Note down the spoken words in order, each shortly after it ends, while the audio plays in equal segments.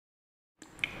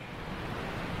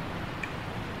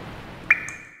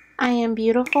I am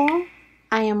beautiful,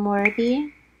 I am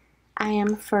worthy, I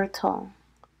am fertile.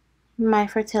 My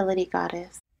fertility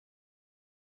goddess.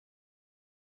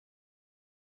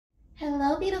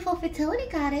 Hello, beautiful fertility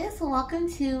goddess.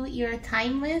 Welcome to your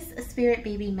timeless spirit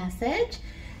baby message.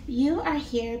 You are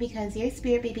here because your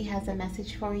spirit baby has a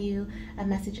message for you, a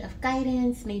message of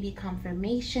guidance, maybe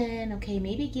confirmation, okay,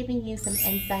 maybe giving you some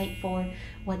insight for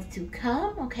what's to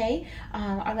come, okay,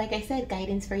 or like I said,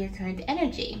 guidance for your current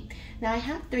energy. Now I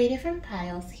have 3 different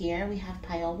piles here. We have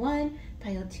pile 1,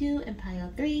 pile 2, and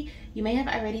pile 3. You may have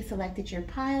already selected your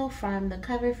pile from the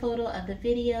cover photo of the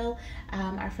video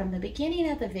or from the beginning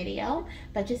of the video,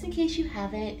 but just in case you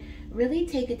haven't, really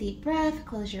take a deep breath,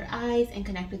 close your eyes, and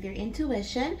connect with your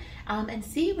intuition and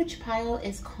see which pile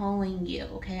is calling you,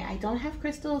 okay? I don't have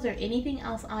crystals or anything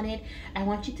else on it. I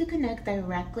want you to connect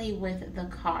directly with the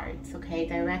cards, okay?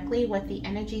 Directly with the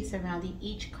energy surrounding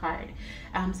each card.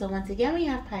 So once again, we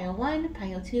have pile 1,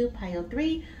 pile 2, pile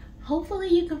 3. Hopefully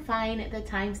you can find the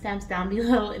timestamps down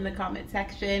below in the comment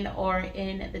section or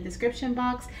in the description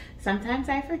box. Sometimes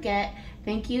I forget.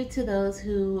 Thank you to those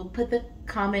who put the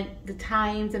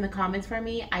times in the comments for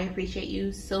me. I appreciate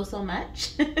you so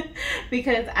much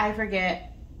because I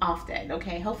forget often,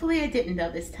 okay? Hopefully I didn't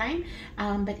know this time.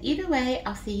 But either way,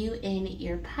 I'll see you in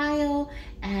your pile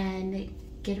and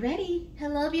get ready.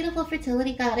 Hello, beautiful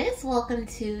fertility goddess. Welcome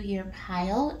to your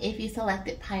pile. If you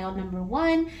selected pile number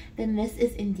 1, then this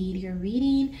is indeed your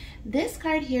reading. This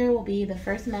card here will be the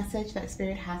first message that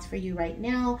Spirit has for you right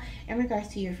now in regards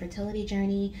to your fertility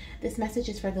journey. This message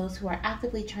is for those who are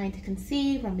actively trying to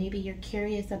conceive, or maybe you're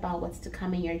curious about what's to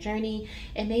come in your journey.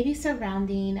 It may be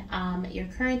surrounding your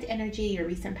current energy, your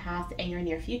recent past, and your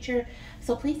near future.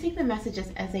 So please take the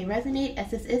messages as they resonate, as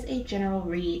this is a general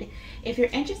read. If you're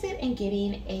interested in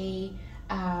getting a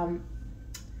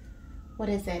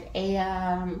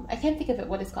I can't think of it,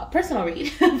 what it's called, personal read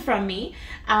from me,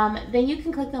 then you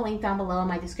can click the link down below in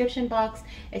my description box.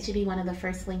 It should be one of the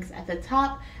first links at the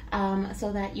top,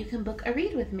 so that you can book a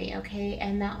read with me, okay?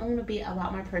 And that one will be a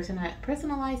lot more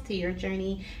personalized to your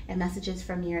journey and messages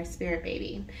from your spirit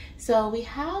baby. So we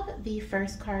have the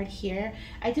first card here.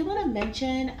 I do want to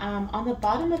mention on the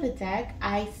bottom of the deck,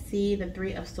 I see the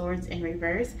 3 of Swords in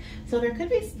reverse. So there could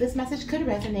be, this message could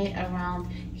resonate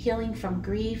around healing from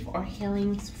grief or healing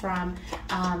from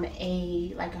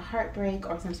a heartbreak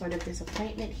or some sort of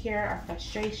disappointment here or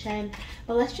frustration.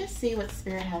 But let's just see what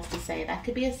Spirit has to say. That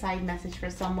could be a side message for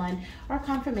someone or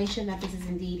confirmation that this is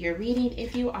indeed your reading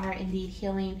if you are indeed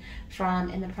healing from,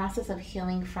 in the process of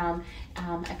healing from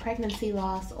a pregnancy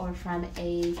loss or from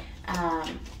a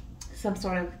some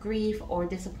sort of grief or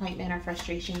disappointment or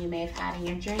frustration you may have had in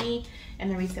your journey in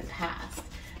the recent past.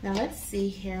 Now let's see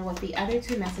here what the other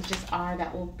 2 messages are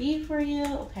that will be for you,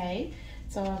 okay?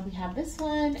 So we have this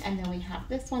one and then we have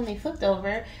this one. They flipped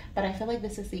over, but I feel like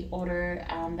this is the order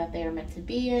that they are meant to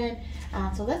be in.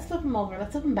 So let's flip them over.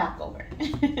 Let's flip them back over.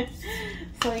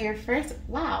 So your first,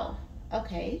 wow,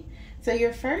 okay. So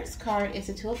your first card is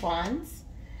the 2 of Wands.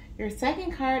 Your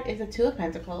second card is the 2 of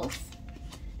Pentacles.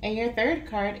 And your third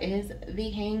card is the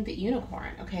Hanged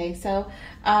Unicorn, okay? So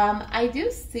I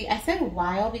do see, I said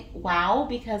wow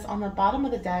because on the bottom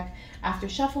of the deck, after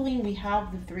shuffling, we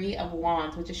have the 3 of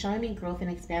Wands, which is showing me growth and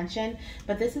expansion.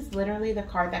 But this is literally the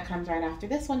card that comes right after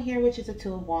this one here, which is the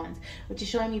 2 of Wands, which is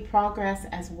showing me progress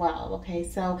as well, okay?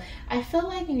 So I feel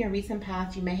like in your recent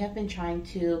past, you may have been trying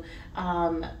to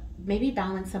maybe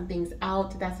balance some things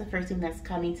out. That's the first thing that's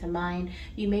coming to mind.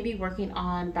 You may be working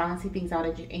on balancing things out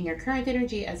in your current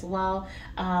energy as well.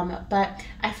 But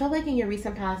I feel like in your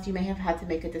recent past, you may have had to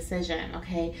make a decision,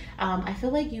 okay? I feel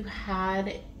like you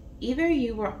had, either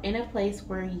you were in a place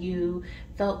where you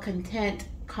felt content,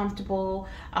 comfortable,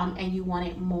 and you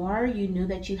wanted more. You knew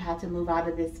that you had to move out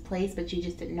of this place, but you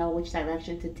just didn't know which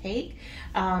direction to take.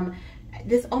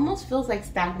 This almost feels like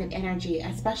stagnant energy,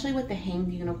 especially with the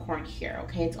Hanged Unicorn here,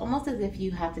 okay? It's almost as if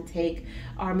you have to take,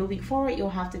 or moving forward, you'll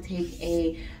have to take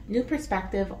a new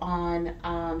perspective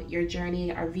on your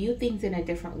journey or view things in a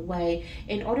different way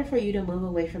in order for you to move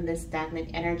away from this stagnant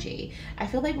energy. I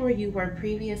feel like where you were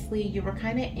previously, you were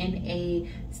kind of in a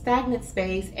stagnant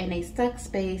space, in a stuck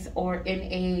space, or in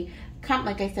a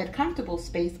like I said, comfortable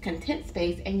space, content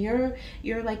space, and you're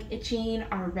like itching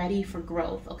or ready for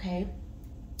growth, okay?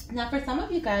 Now, for some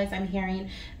of you guys, I'm hearing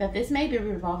that this may be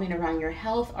revolving around your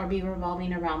health or be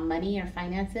revolving around money or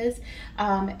finances.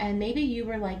 And maybe you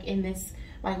were like in this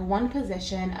like one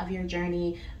position of your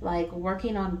journey, like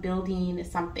working on building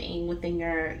something within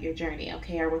your journey,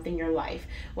 okay, or within your life.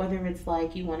 Whether it's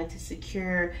like you wanted to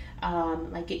secure,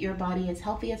 like get your body as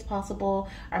healthy as possible,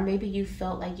 or maybe you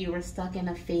felt like you were stuck in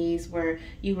a phase where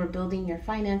you were building your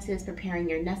finances, preparing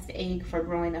your nest egg for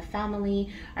growing a family,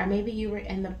 or maybe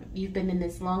you've been in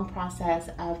this long process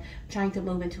of trying to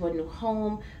move into a new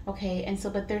home, okay. And so,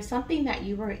 but there's something that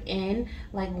you were in,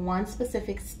 like one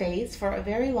specific space for a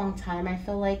very long time, I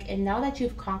feel like, and now that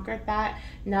you've conquered that,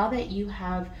 now that you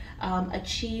have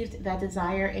achieved that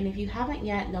desire, and if you haven't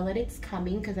yet, know that it's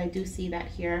coming, because I do see that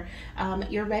here.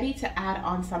 You're ready to add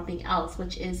on something else,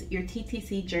 which is your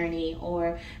TTC journey,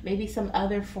 or maybe some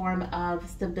other form of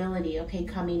stability, okay,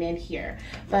 coming in here.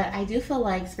 But I do feel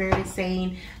like Spirit is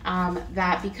saying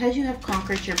that because you have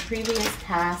conquered your previous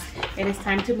task, it is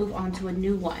time to move on to a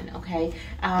new one, okay.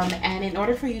 And in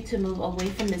order for you to move away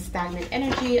from this stagnant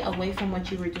energy, away from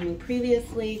what you were doing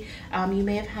previously, you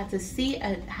may have had to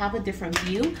have a different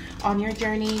view on your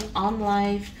journey, on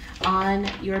life, on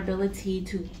your ability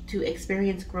to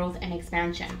experience growth and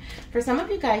expansion. For some of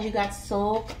you guys,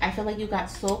 I feel like you got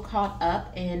so caught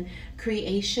up in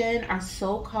creation, or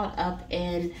so caught up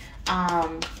in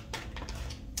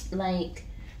like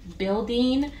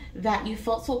building, that you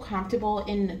felt so comfortable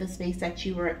in the space that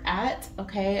you were at,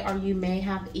 okay. Or you may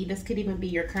have, this could even be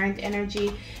your current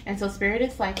energy, and so Spirit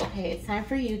is like, okay, it's time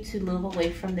for you to move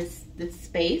away from this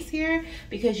space here,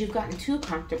 because you've gotten too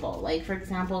comfortable. Like, for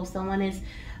example, if someone is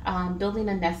building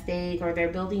a nest egg, or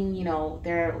they're building, you know,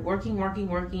 they're working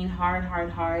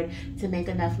hard to make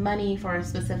enough money for a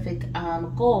specific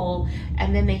goal,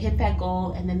 and then they hit that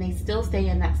goal, and then they still stay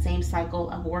in that same cycle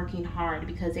of working hard,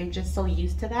 because they're just so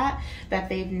used to that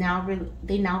they now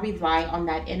rely on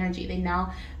that energy. They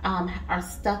now are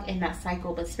stuck in that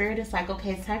cycle. But Spirit is like,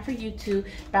 okay, it's time for you to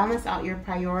balance out your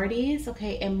priorities,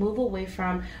 okay, and move away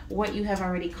from what you have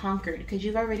already conquered, because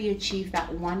you've already achieved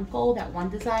that one goal, that one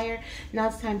desire. Now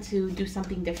it's time to do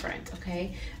something different,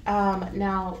 okay.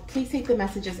 Now please take the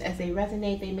messages as they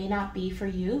resonate. They may not be for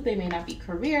you, they may not be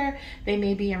career, they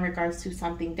may be in regards to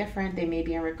something different, they may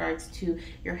be in regards to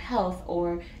your health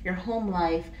or your home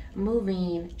life,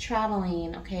 moving,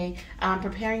 traveling, okay,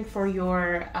 preparing for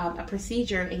your a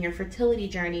procedure in your fertility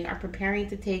journey, or preparing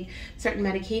to take certain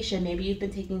medication. Maybe you've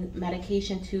been taking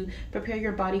medication to prepare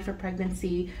your body for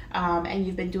pregnancy, and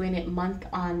you've been doing it month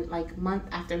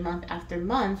after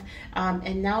month,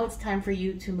 and now it's time for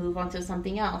you to move on to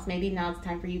something else. Maybe now it's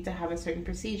time for you to have a certain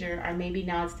procedure, or maybe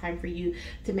now it's time for you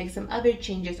to make some other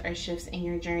changes or shifts in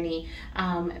your journey.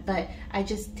 But I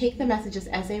just take the messages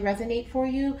as they resonate for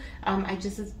you.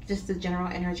 Just the general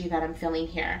energy that I'm feeling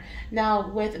here. Now,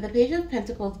 with the Page of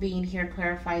Pentacles being here,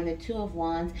 clarifying the Two of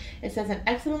Wands, it says an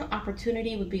excellent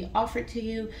opportunity would be offered to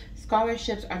you.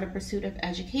 Scholarships are the pursuit of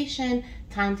education.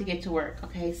 Time to get to work.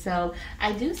 Okay, so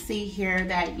I do see here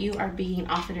that you are being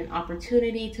offered an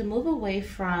opportunity to move away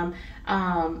from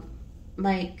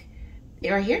right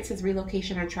here it says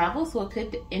relocation or travel, so it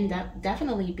could end up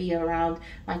definitely be around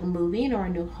like moving or a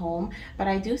new home. But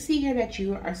I do see here that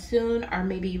you are soon, or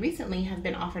maybe recently, have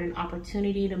been offered an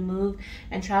opportunity to move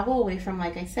and travel away from,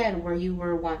 like I said, where you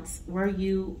once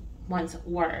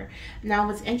were. Now,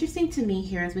 what's interesting to me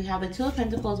here is we have the Two of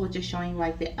Pentacles, which is showing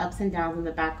like the ups and downs in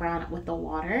the background with the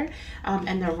water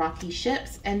and the rocky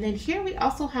ships. And then here we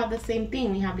also have the same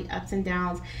thing. We have the ups and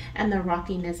downs and the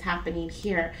rockiness happening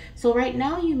here. So right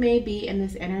now you may be in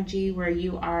this energy where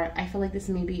you are, I feel like this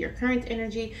may be your current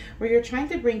energy, where you're trying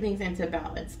to bring things into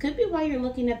balance. Could be why you're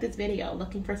looking at this video,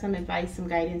 looking for some advice, some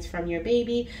guidance from your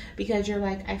baby, because you're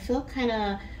like, I feel kind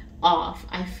of off.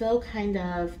 I feel kind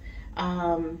of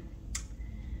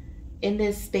in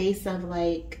this space of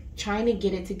like trying to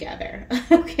get it together.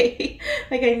 Okay,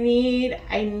 like I need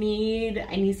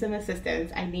some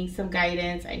assistance, I need some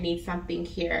guidance, I need something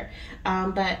here.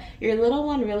 But your little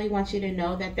one really wants you to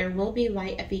know that there will be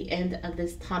light at the end of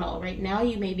this tunnel. Right now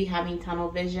you may be having tunnel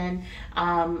vision.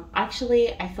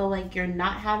 Actually, I feel like you're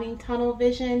not having tunnel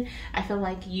vision. I feel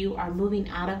like you are moving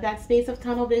out of that space of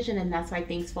tunnel vision, and that's why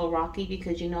things feel rocky,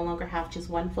 because you no longer have just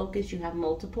one focus, you have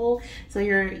multiple. So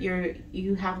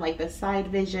you have like the side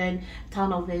vision,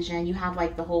 tunnel vision, you have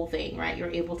like the whole thing, right?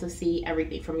 You're able to see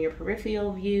everything from your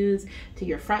peripheral views to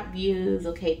your front views,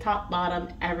 okay, top, bottom,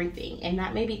 everything. And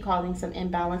that may be causing some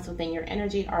imbalance within your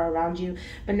energy or around you,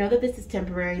 but know that this is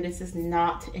temporary. This is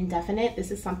not indefinite.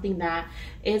 This is something that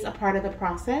is a part of the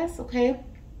process, okay?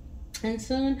 And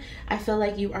soon, I feel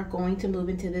like you are going to move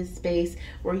into this space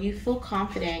where you feel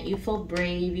confident, you feel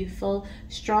brave, you feel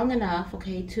strong enough,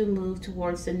 okay, to move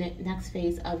towards the next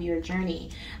phase of your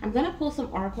journey. I'm going to pull some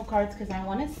oracle cards because I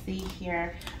want to see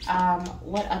here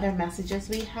what other messages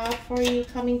we have for you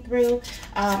coming through.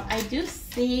 I do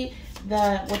see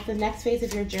with the next phase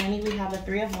of your journey, we have the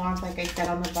Three of Wands, like I said,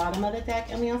 on the bottom of the deck,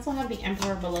 and we also have the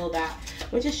Emperor below that,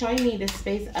 which is showing me this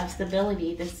space of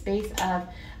stability, this space of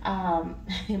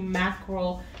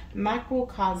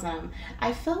macrocosm.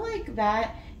 I feel like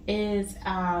that is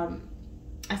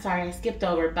sorry, I skipped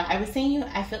over, but I was saying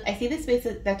I see the space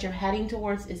that you're heading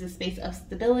towards is a space of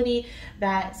stability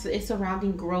that is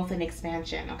surrounding growth and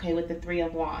expansion, okay, with the Three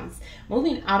of Wands.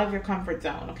 Moving out of your comfort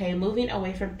zone, okay, moving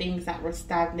away from things that were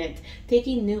stagnant,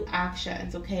 taking new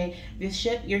actions, okay.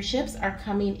 Your ships are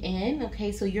coming in,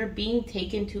 okay, so you're being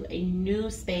taken to a new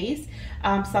space,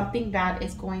 something that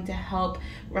is going to help,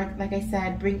 like I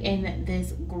said, bring in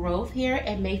this growth here.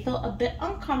 It may feel a bit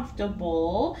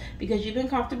uncomfortable because you've been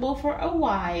comfortable for a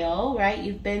while, right?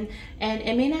 You've been, and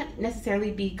it may not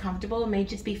necessarily be comfortable, it may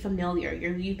just be familiar.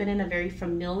 You've been in a very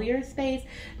familiar space.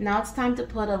 Now it's time to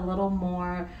put a little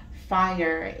more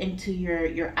fire into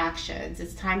your actions.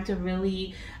 It's time to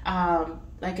really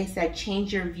like I said,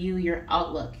 change your view, your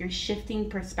outlook. You're shifting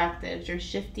perspectives, you're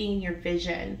shifting your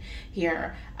vision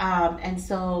here. And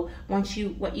so what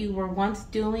you were once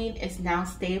doing is now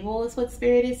stable, is what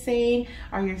Spirit is saying,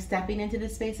 or you're stepping into the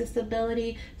space of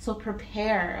stability. So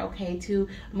prepare, okay, to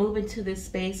move into this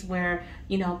space where,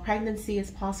 you know, pregnancy is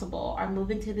possible, or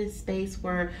move into this space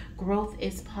where growth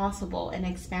is possible and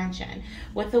expansion.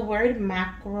 With the word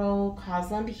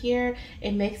macrocosm here,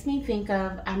 it makes me think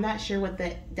of, I'm not sure what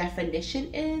the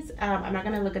definition is. I'm not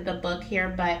going to look at the book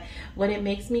here, but what it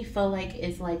makes me feel like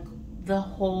is like the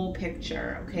whole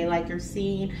picture, okay? Like you're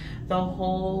seeing the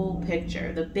whole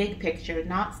picture, the big picture,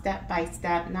 not step by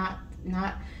step, not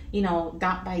you know,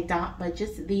 dot by dot, but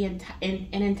just the in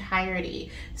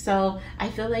entirety. So I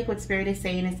feel like what Spirit is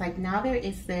saying is like, now there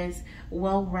is this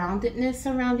well-roundedness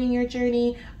surrounding your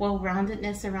journey,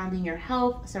 well-roundedness surrounding your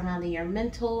health, surrounding your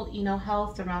mental, you know,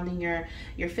 health, surrounding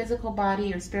your physical body,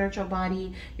 your spiritual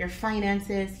body, your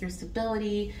finances, your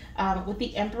stability. With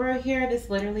the Emperor here, this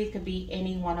literally could be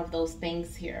any one of those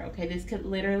things here, okay? This could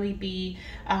literally be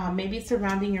maybe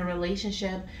surrounding your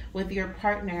relationship with your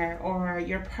partner, or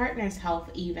your partner's health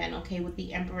even. Okay, with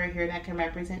the Emperor here, that can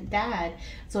represent dad,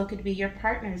 so it could be your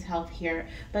partner's health here.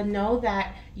 But know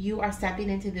that you are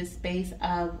stepping into this space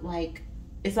of like,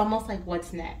 it's almost like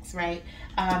what's next, right?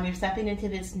 You're stepping into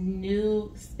this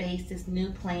new space, this new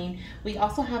plane. We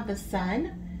also have the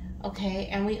Sun, okay,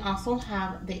 and we also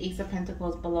have the Ace of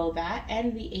Pentacles below that,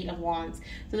 and the Eight of Wands.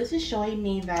 So this is showing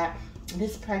me that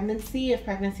this pregnancy, if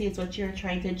pregnancy is what you're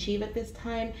trying to achieve at this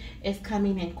time, is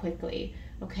coming in quickly,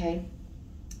 okay?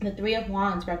 The Three of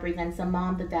Wands represents the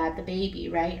mom, the dad, the baby,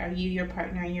 right? Are you, your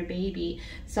partner, and your baby?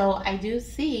 So I do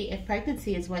see, if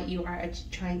pregnancy is what you are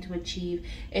trying to achieve,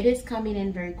 it is coming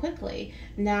in very quickly.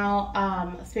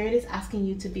 Now, Spirit is asking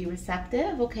you to be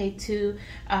receptive, okay, to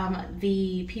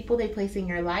the people they place in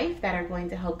your life that are going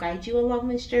to help guide you along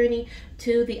this journey,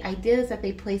 to the ideas that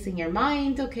they place in your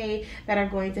mind, okay, that are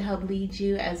going to help lead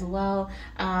you as well,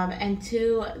 and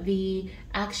to the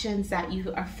actions that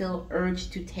you feel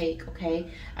urged to take, okay,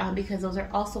 because those are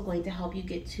also going to help you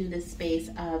get to the space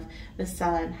of the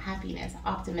Sun, happiness,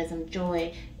 optimism,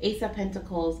 joy, Ace of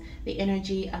Pentacles, the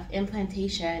energy of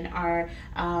implantation, or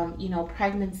you know,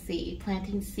 pregnancy,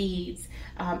 planting seeds,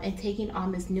 and taking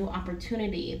on this new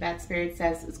opportunity that Spirit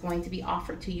says is going to be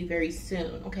offered to you very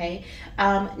soon, okay?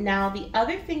 Now, the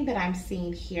other thing that I'm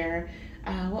seeing here,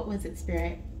 what was it,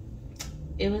 Spirit?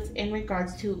 It was in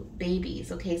regards to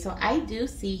babies, okay? So I do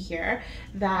see here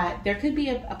that there could be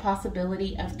a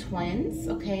possibility of twins,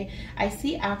 okay? I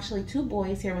see actually 2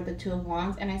 boys here with the Two of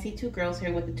Wands, and I see 2 girls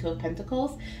here with the Two of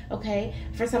Pentacles, okay?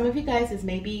 For some of you guys, this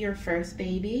may be your first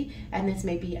baby, and this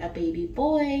may be a baby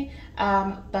boy,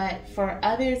 but for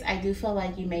others, I do feel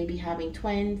like you may be having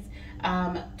twins,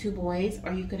 2 boys,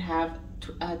 or you could have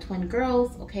twin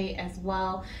girls, okay, as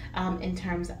well, in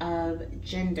terms of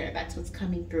gender. That's what's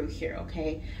coming through here,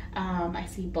 okay? I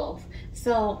see both.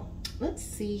 So let's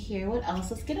see here, what else?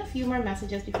 Let's get a few more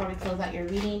messages before we close out your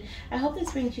reading. I hope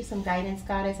this brings you some guidance,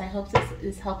 Goddess. I hope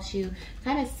this helps you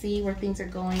kind of see where things are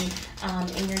going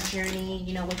in your journey,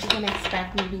 you know, what you can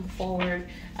expect moving forward,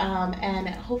 and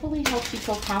hopefully helps you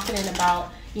feel confident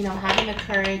about, you know, having the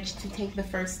courage to take the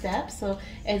first step. So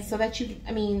that you,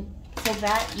 I mean, so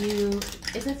that you,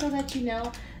 is it so that you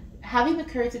know, having the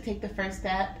courage to take the first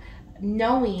step,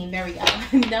 knowing, there we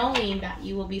go, knowing that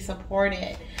you will be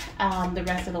supported the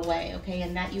rest of the way, okay?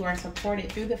 And that you are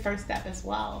supported through the first step as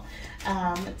well.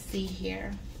 Let's see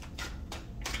here.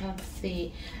 Let's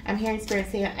see. I'm hearing Spirit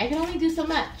saying, I can only do so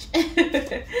much.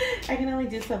 I can only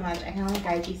do so much. I can only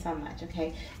guide you so much,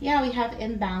 okay? Yeah, we have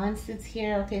imbalances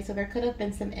here, okay? So there could have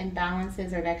been some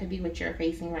imbalances, or that could be what you're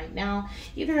facing right now,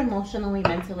 either emotionally,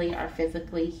 mentally, or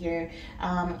physically here.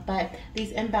 But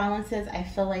these imbalances, I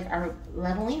feel like, are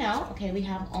leveling out, okay? We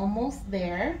have almost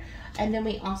there. And then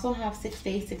we also have 6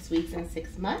 days, 6 weeks, and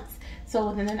 6 months. So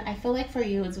within, I feel like for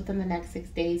you, it's within the next 6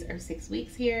 days or 6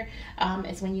 weeks here.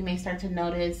 It's when you may start to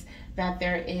notice that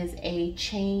there is a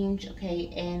change, okay,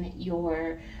 in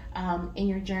your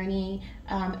journey.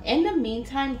 In the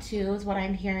meantime, too, is what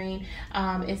I'm hearing,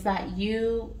 is that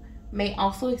you may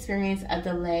also experience a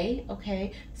delay,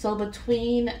 okay? So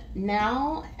between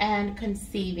now and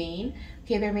conceiving,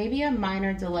 okay, there may be a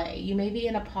minor delay. You may be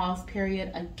in a pause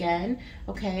period again,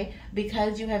 okay,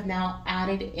 because you have now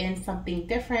added in something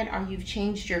different, or you've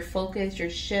changed your focus, your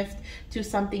shift to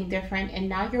something different, and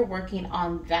now you're working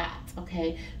on that,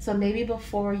 okay? So maybe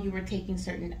before you were taking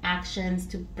certain actions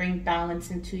to bring balance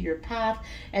into your path,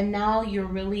 and now you're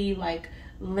really like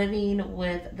living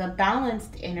with the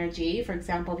balanced energy. For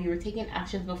example, if you were taking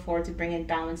actions before to bring in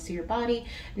balance to your body,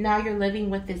 now you're living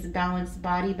with this balanced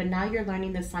body, but now you're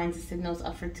learning the signs and signals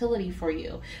of fertility for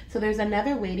you. So there's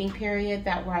another waiting period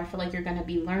that where I feel like you're going to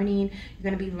be learning.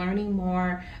 You're going to be learning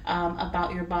more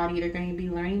about your body. You're going to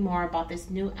be learning more about this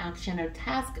new action or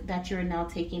task that you're now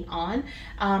taking on,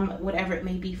 whatever it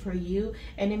may be for you.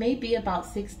 And it may be about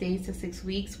 6 days to 6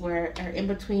 weeks, where, or in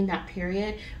between that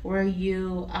period, where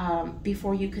you,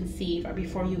 before you conceive or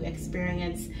before you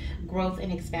experience growth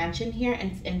and expansion here,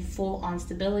 and full on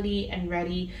stability and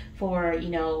ready for, you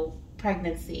know,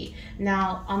 pregnancy.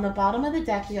 Now, on the bottom of the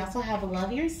deck, we also have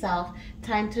love yourself,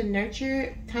 time to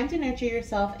nurture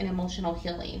yourself, and emotional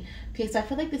healing. Okay, so I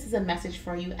feel like this is a message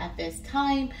for you at this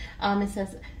time. It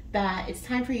says that it's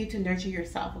time for you to nurture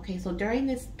yourself. Okay, so during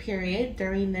this period,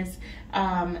 during this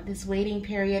this waiting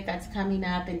period that's coming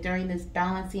up, and during this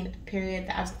balancing period,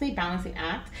 I was gonna say balancing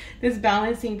act, this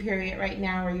balancing period right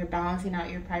now, where you're balancing out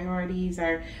your priorities,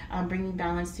 or bringing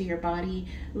balance to your body,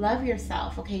 love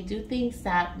yourself. Okay, do things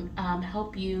that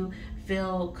help you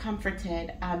feel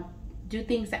comforted. Do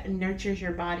things that nurtures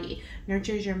your body,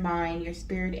 nurtures your mind, your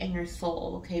spirit, and your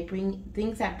soul, okay? Bring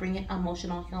things that bring in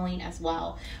emotional healing as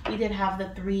well. We did have the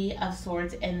 3 of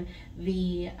Swords in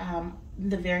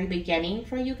the very beginning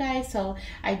for you guys, so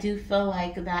I do feel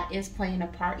like that is playing a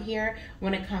part here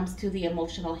when it comes to the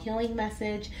emotional healing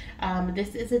message.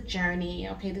 This is a journey,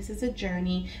 okay? This is a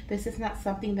journey. This is not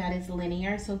something that is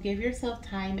linear, so give yourself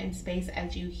time and space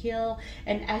as you heal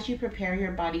and as you prepare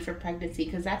your body for pregnancy,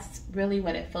 because that's really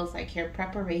what it feels like here,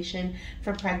 preparation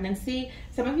for pregnancy.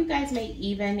 Some of you guys may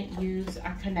even use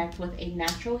or connect with a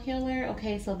natural healer,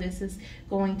 okay? So this is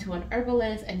going to an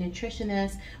herbalist, a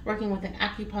nutritionist, working with an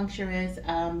acupuncturist,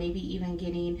 maybe even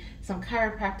getting some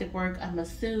chiropractic work, a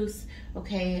masseuse,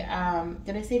 okay?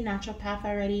 Did I say naturopath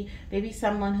already? Maybe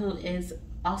someone who is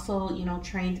also, you know,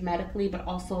 trained medically, but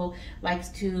also likes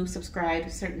to subscribe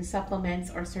certain supplements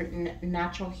or certain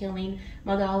natural healing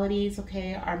modalities,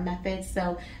 okay, or methods.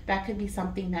 So that could be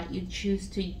something that you choose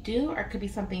to do, or it could be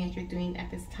something that you're doing at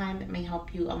this time that may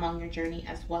help you along your journey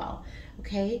as well.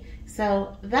 Okay,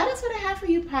 so that is what I have for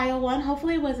you, pile 1.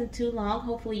 Hopefully it wasn't too long.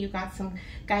 Hopefully you got some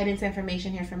guidance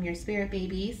information here from your spirit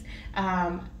babies.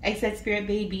 I said spirit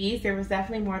babies. There was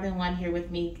definitely more than one here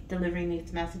with me delivering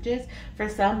these messages. For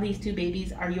some, these 2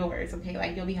 babies are yours, okay?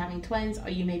 Like you'll be having twins, or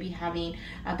you may be having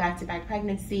a back-to-back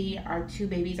pregnancy, or 2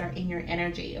 babies are in your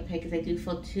energy, okay? Because I do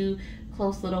feel 2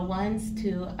 close little ones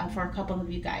for a couple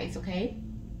of you guys, okay?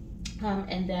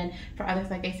 And then for others,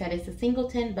 like I said, it's a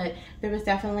singleton, but there was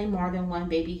definitely more than one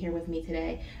baby here with me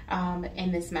today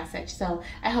in this message. So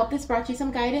I hope this brought you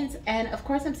some guidance. And of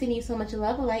course, I'm sending you so much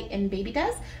love, light, and baby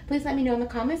dust. Please let me know in the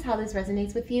comments how this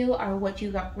resonates with you, or what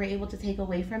you were able to take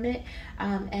away from it.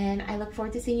 And I look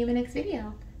forward to seeing you in the next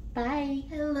video. Bye.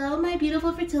 Hello, my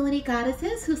beautiful fertility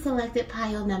goddesses who selected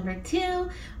pile number 2.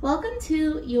 Welcome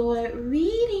to your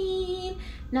reading.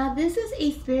 Now, this is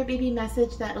a spirit baby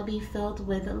message that will be filled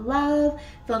with love,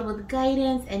 filled with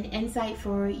guidance and insight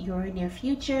for your near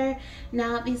future.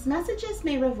 Now, these messages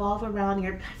may revolve around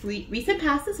your recent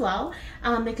past as well.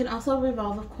 They can also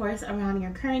revolve, of course, around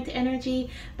your current energy,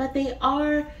 but they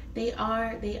are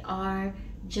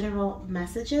general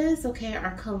messages, okay,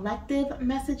 are collective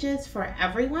messages for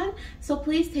everyone. So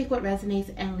please take what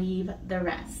resonates and leave the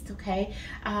rest, okay?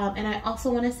 And I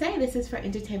also want to say this is for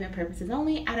entertainment purposes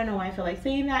only. I don't know why I feel like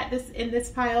saying that in this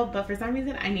pile, but for some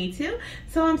reason I need to,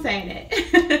 so I'm saying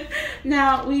it.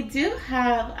 Now, we do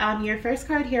have your first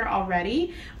card here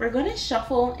already. We're going to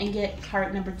shuffle and get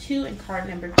card number 2 and card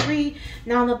number 3.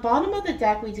 Now, on the bottom of the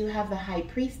deck, we do have the High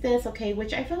Priestess, okay,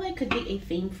 which I feel like could be a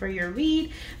theme for your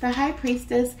read. The High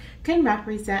Priestess can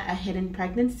represent a hidden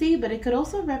pregnancy, but it could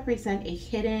also represent a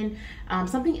hidden,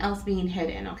 something else being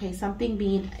hidden, okay, something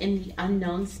being in the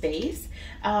unknown space.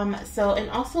 And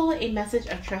also a message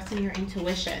of trusting your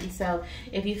intuition. So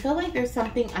if you feel like there's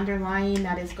something underlying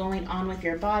that is going on with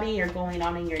your body or going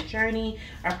on in your journey,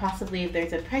 or possibly if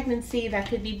there's a pregnancy that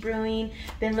could be brewing,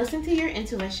 then listen to your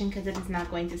intuition, because it is not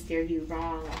going to steer you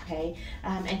wrong, okay?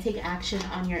 And take action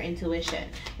on your intuition.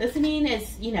 Listening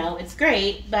is, you know, it's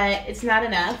great, but it's not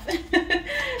enough.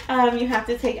 You have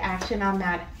to take action on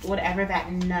that, whatever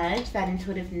that nudge, that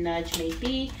intuitive nudge may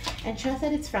be, and trust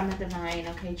that it's from the divine,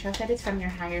 okay? Trust that it's from your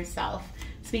higher self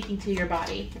speaking to your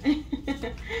body.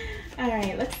 All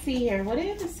right, let's see here. What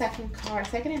are the second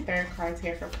and third cards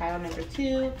here for pile number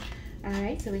 2? All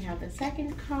right, so we have the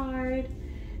second card,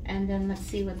 and then let's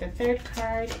see what the third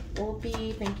card will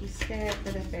be. Thank you, Spirit,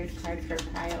 for the third card for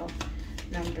pile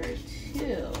number 2.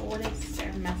 What is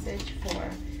their message for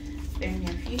their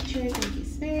near future? Thank you,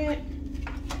 Spirit.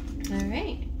 All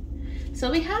right. So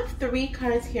we have 3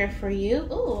 cards here for you.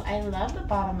 Ooh, I love the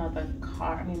bottom of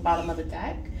bottom of the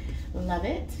deck. Love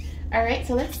it. All right,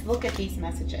 so let's look at these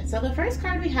messages. So the first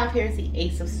card we have here is the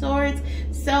Ace of Swords.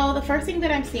 So the first thing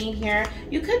that I'm seeing here,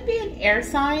 you could be an air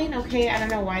sign, okay? I don't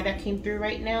know why that came through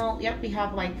right now. Yep, we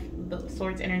have like the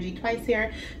swords energy twice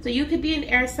here. So you could be an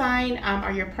air sign,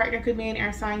 or your partner could be an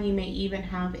air sign. You may even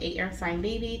have a air sign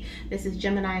baby. This is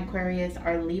Gemini, Aquarius,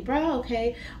 or Libra,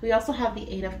 okay? We also have the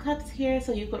 8 of Cups here,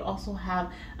 so you could also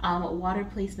have water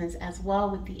placements as well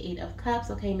with the 8 of Cups,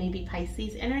 okay? Maybe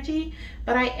Pisces energy.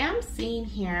 But I am seeing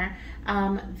here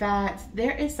that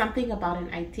there is something about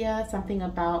an idea, something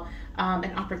about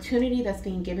an opportunity that's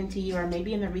being given to you, or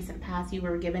maybe in the recent past you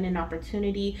were given an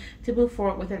opportunity to move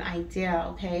forward with an idea,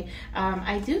 okay?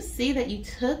 I do see that you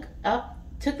took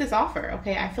this offer,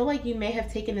 okay? I feel like you may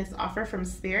have taken this offer from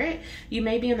Spirit. You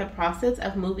may be in the process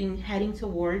of heading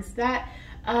towards that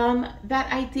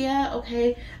idea,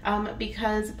 okay?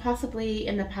 Because possibly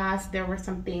in the past there were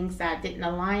some things that didn't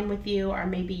align with you, or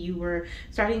maybe you were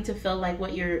starting to feel like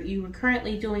what you were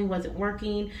currently doing wasn't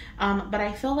working. But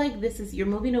I feel like you're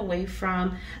moving away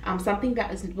from something that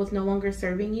was no longer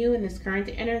serving you in this current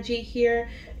energy here.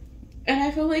 And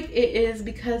I feel like it is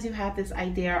because you had this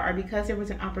idea, or because there was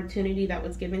an opportunity that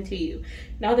was given to you.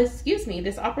 Now, this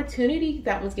opportunity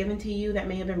that was given to you, that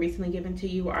may have been recently given to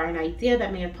you, or an idea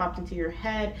that may have popped into your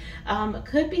head,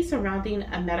 could be surrounding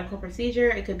a medical procedure.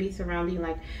 It could be surrounding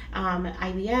like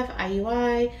IVF,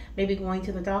 IUI, maybe going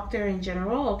to the doctor in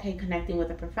general, okay, connecting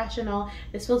with a professional.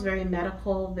 This feels very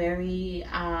medical, very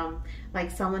like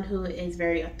someone who is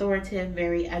very authoritative,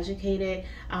 very educated,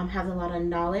 has a lot of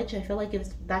knowledge. I feel like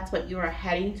that's what you are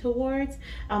heading towards,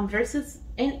 versus,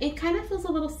 and it kind of feels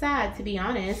a little sad, to be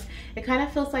honest. It kind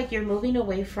of feels like you're moving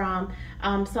away from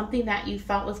something that you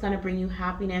thought was going to bring you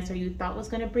happiness, or you thought was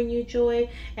going to bring you joy,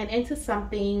 and into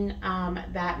something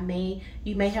that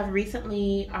you may have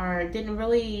recently or didn't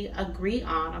really agree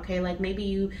on, okay? Like maybe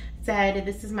you said,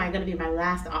 this is going to be my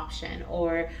last option,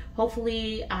 or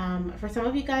hopefully for some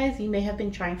of you guys, you may have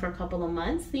been trying for a couple of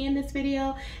months seeing this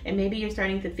video, and maybe you're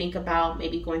starting to think about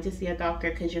maybe going to see a doctor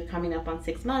because you're coming up on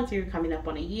 6 months, or you're coming up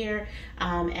on a year.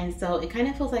 And so it kind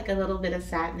of feels like a little bit of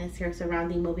sadness here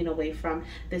surrounding moving away from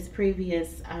this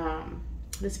previous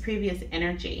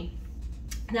energy.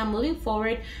 Now, moving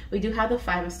forward, we do have the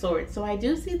 5 of Swords. So I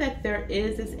do see that there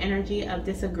is this energy of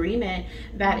disagreement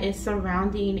that is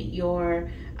surrounding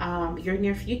your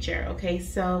near future, okay?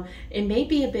 So it may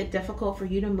be a bit difficult for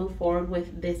you to move forward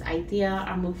with this idea,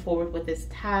 or move forward with this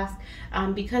task,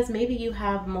 because maybe you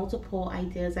have multiple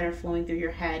ideas that are flowing through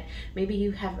your head. Maybe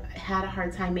you have had a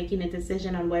hard time making a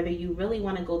decision on whether you really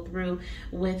want to go through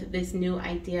with this new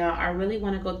idea, or really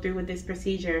want to go through with this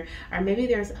procedure, or maybe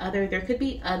there could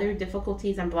be other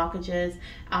difficulties and blockages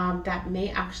that may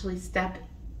actually step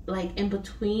like in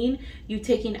between you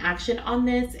taking action on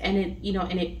this, and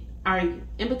it are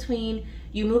in between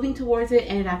you moving towards it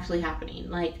and it actually happening.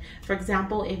 Like, for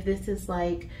example, if this is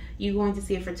like you going to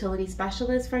see a fertility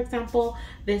specialist, for example,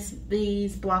 these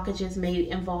blockages may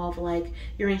involve like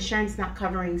your insurance not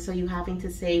covering, so you having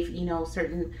to save a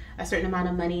certain amount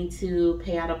of money to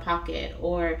pay out of pocket,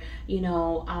 or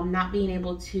not being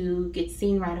able to get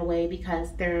seen right away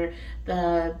because their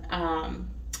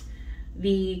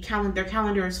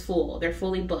calendar is full. They're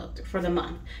fully booked for the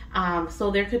month. So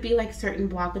there could be like certain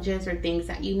blockages or things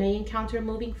that you may encounter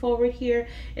moving forward here,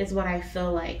 is what I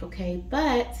feel like, okay?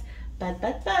 But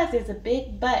But, there's a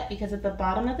big but, because at the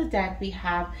bottom of the deck, we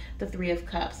have the Three of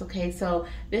Cups, okay? So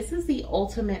this is the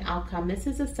ultimate outcome. This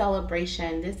is a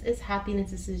celebration. This is happiness.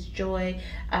 This is joy.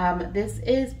 This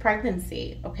is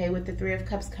pregnancy, okay? With the Three of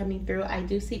Cups coming through, I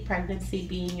do see pregnancy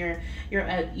being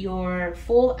your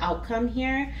full outcome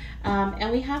here.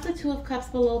 And we have the Two of Cups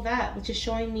below that, which is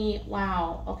showing me,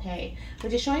 wow, okay,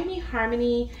 which is showing me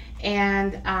harmony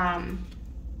and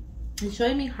it's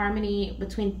showing me harmony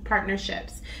between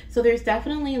partnerships. So there's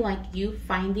definitely like you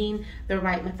finding the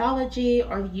right mythology,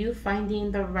 or you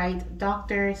finding the right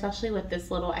doctor, especially with this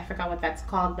little, I forgot what that's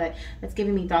called, but that's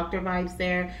giving me doctor vibes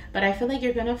there. But I feel like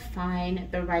you're gonna find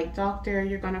the right doctor,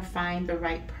 you're gonna find the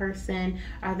right person,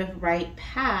 or the right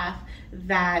path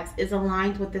that is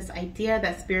aligned with this idea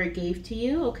that Spirit gave to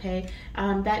you, okay?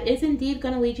 That is indeed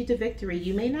gonna lead you to victory.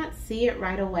 You may not see it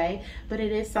right away, but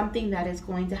it is something that is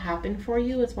going to happen for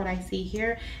you, is what I see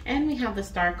here. And we have the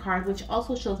Star card, which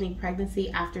also shows me pregnancy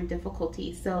after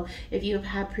difficulty. So if you have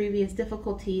had previous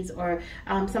difficulties, or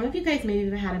some of you guys maybe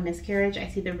even had a miscarriage, I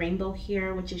see the rainbow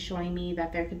here, which is showing me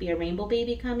that there could be a rainbow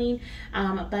baby coming.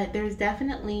 But there's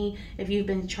definitely, if you've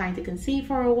been trying to conceive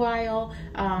for a while,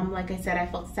 like I said, I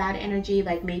felt sad energy,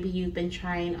 like maybe you've been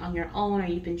trying on your own, or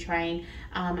you've been trying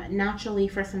naturally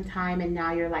for some time, and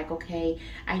now you're like, okay,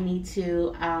 I need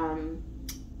to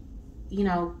you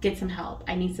know, get some help.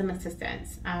 I need some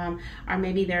assistance. Or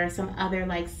maybe there are some other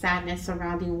like sadness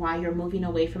surrounding why you're moving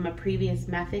away from a previous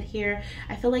method here.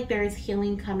 I feel like there is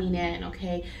healing coming in,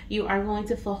 okay? You are going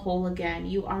to feel whole again.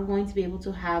 You are going to be able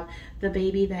to have the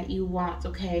baby that you want,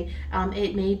 okay?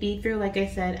 It may be through, like I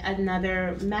said,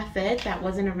 another method that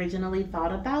wasn't originally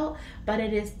thought about, but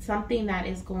it is something that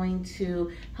is going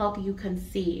to help you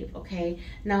conceive, okay?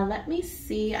 Now let me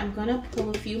see, I'm gonna pull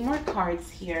a few more cards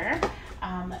here.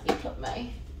 Let me put my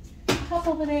cup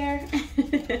over there.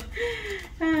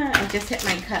 I just hit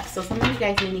my cup, so some of you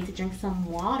guys may need to drink some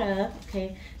water,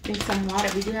 okay? Drink some water.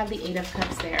 We do have the Eight of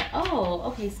Cups there. Oh,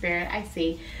 okay, Spirit, I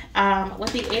see.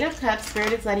 With the Eight of Cups,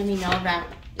 Spirit is letting me know that,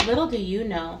 little do you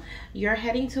know, you're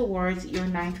heading towards your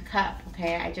 9th cup,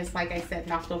 okay? I just, like I said,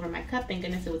 knocked over my cup. Thank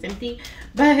goodness it was empty.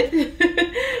 But,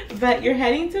 but you're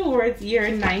heading towards your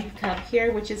 9th cup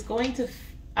here, which is going to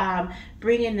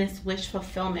bring in this wish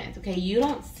fulfillment, okay? You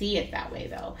don't see it that way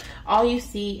though. All you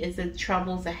see is the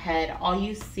troubles ahead. All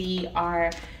you see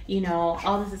are, you know,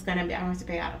 oh, this is gonna be, I'm going to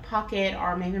pay out of pocket,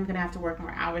 or maybe I'm gonna have to work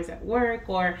more hours at work,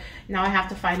 or now I have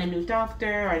to find a new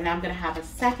doctor, or now I'm gonna have a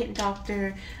second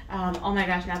doctor. Oh my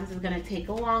gosh, now this is gonna take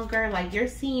longer. Like, you're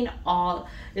seeing all,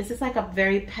 this is like a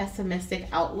very pessimistic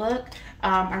outlook.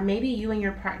 Or maybe you and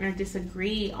your partner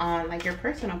disagree on, like, your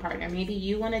personal partner. Maybe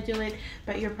you want to do it,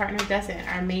 but your partner doesn't.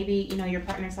 Or maybe, you know, your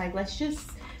partner's like, let's just,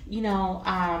 you know,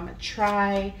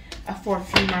 try for a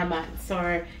few more months,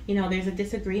 or, you know, there's a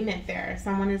disagreement there.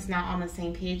 Someone is not on the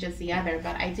same page as the other.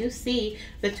 But I do see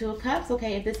the Two of Cups,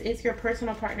 okay? If this is your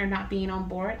personal partner not being on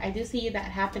board, I do see that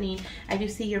happening. I do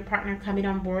see your partner coming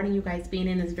on board and you guys being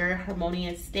in this very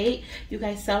harmonious state. You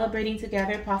guys celebrating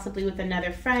together, possibly with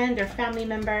another friend or family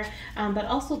member, but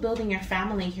also building your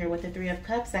family here with the Three of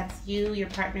Cups. That's you, your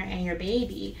partner, and your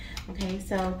baby, okay?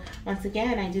 So once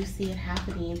again, I do see it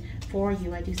happening for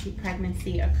you. I do see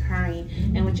pregnancy occurring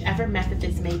in whichever method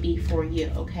this may be for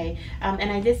you, okay?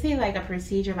 And I did say like a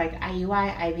procedure like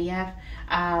IUI,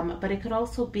 IVF, but it could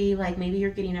also be like maybe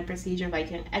you're getting a procedure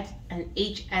like an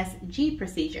HSG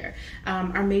procedure,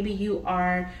 or maybe you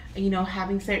are, you know,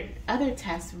 having certain other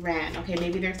tests ran, okay?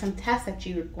 Maybe there's some tests that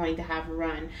you're going to have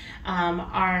run,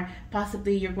 or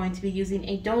possibly you're going to be using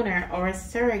a donor or a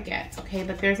surrogate, okay?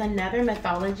 But there's another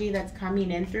mythology that's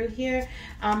coming in through here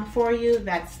for you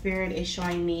that Spirit is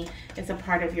showing me is a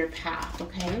part of your path,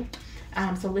 okay?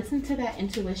 So listen to that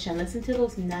intuition, listen to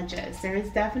those nudges. There is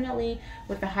definitely,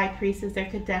 with the High Priestess, there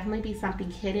could definitely be something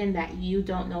hidden that you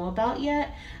don't know about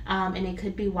yet. And it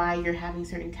could be why you're having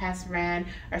certain tests ran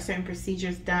or certain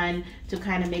procedures done to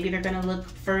kind of, maybe they're going to look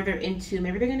further into,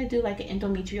 maybe they're going to do like an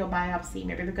endometrial biopsy,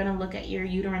 maybe they're going to look at your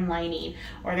uterine lining,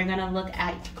 or they're going to look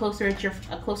at a closer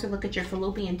look at your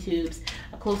fallopian tubes,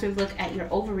 a closer look at your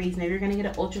ovaries. Maybe you're going to get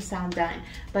an ultrasound done.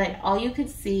 But all you could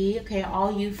see, okay,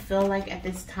 all you feel like at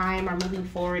this time or moving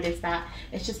forward is that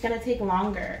it's just going to take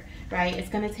longer, right? It's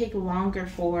going to take longer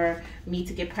for me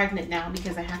to get pregnant now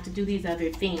because I have to do these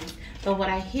other things. But what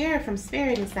I hear from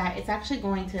Spirit is that it's actually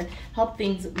going to help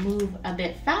things move a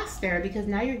bit faster, because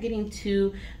now you're getting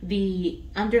to the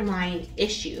underlying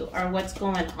issue or what's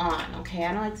going on, okay?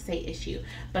 I don't like to say issue,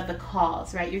 but the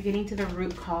cause, right? You're getting to the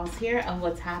root cause here of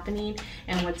what's happening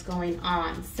and what's going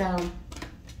on. So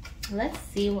let's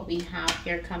see what we have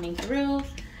here coming through.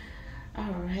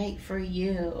 All right, for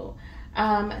you.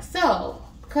 So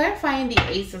clarifying the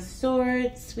Ace of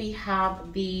Swords, we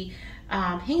have the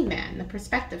Hangman, the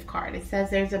perspective card. It says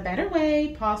there's a better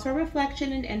way, pause for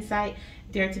reflection and insight,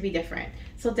 dare to be different.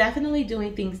 So definitely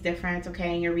doing things different,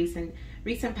 okay, in your recent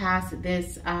past.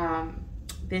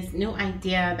 This new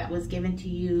idea that was given to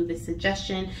you, this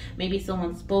suggestion, maybe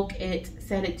someone spoke it,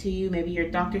 said it to you, maybe your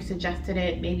doctor suggested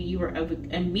it, maybe you were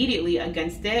immediately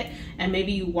against it, and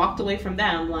maybe you walked away from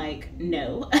them like,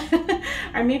 no.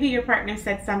 Or maybe your partner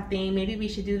said something, maybe we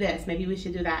should do this, maybe we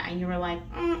should do that, and you were like,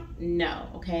 no,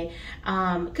 okay.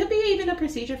 Could be even a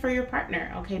procedure for your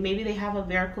partner, okay. Maybe they have a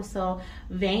varicose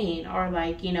vein, or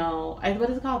like, you know, what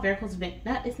is it called? Varicose vein?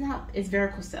 No, it's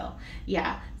varicose,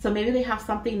 yeah. So maybe they have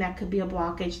something that could be a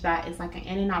blockage that is like an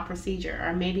in and out procedure,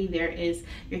 or maybe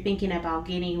you're thinking about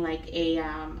getting like a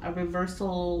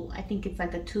reversal. I think it's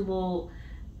like a tubal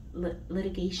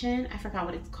litigation. I forgot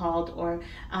what it's called. Or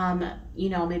you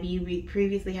know, maybe you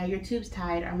previously had your tubes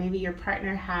tied, or maybe your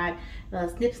partner had the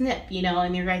snip, you know,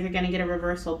 and you guys are going to get a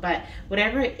reversal. But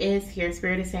whatever it is here,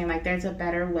 Spirit is saying like there's a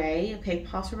better way. Okay,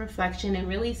 pause for reflection and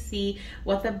really see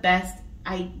what the best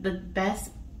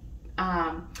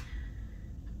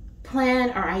plan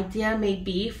or idea may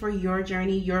be for your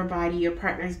journey, your body, your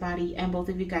partner's body, and both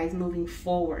of you guys moving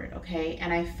forward, okay?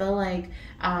 And I feel like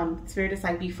Spirit is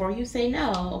like, before you say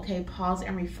no, okay, pause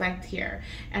and reflect here.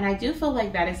 And I do feel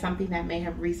like that is something that may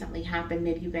have recently happened.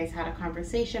 Maybe you guys had a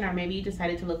conversation, or maybe you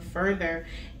decided to look further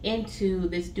into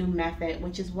this new method,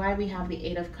 which is why we have the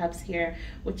Eight of Cups here,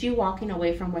 with you walking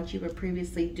away from what you were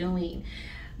previously doing.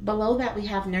 Below that, we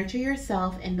have nurture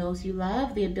yourself and those you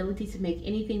love, the ability to make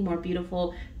anything more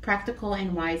beautiful, practical,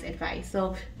 and wise advice.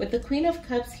 So with the Queen of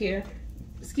Cups here,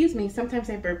 excuse me, sometimes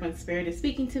I burp when Spirit is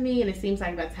speaking to me, and it seems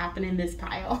like that's happening in this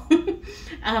pile.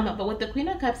 But with the Queen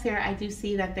of Cups here, I do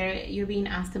see that you're being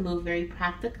asked to move very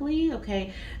practically,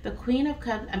 okay? The Queen of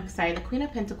Cups, the Queen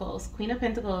of Pentacles. Queen of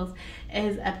Pentacles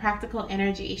is a practical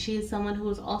energy. She is someone who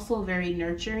is also very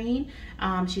nurturing.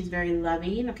 She's very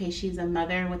loving, okay? She's a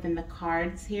mother within the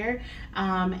cards here.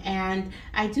 And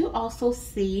I do also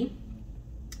see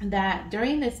that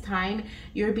during this time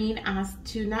you're being asked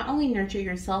to not only nurture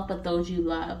yourself but those you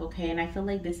love, okay? And I feel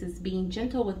like this is being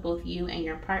gentle with both you and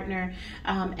your partner,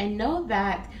 and know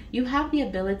that you have the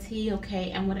ability, okay?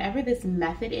 And whatever this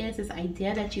method is, this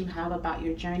idea that you have about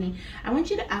your journey, I want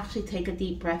you to actually take a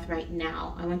deep breath right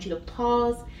now. I want you to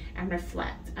pause and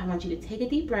reflect. I want you to take a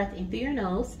deep breath in through your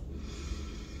nose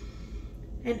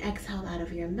and exhale out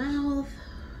of your mouth.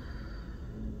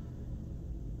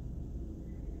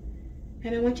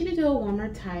 And I want you to do it one more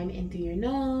time, in through your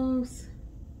nose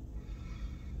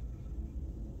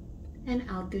and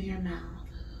out through your mouth.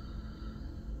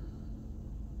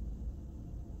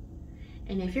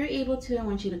 And if you're able to, I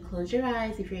want you to close your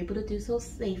eyes, if you're able to do so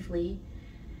safely.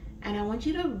 And I want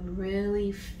you to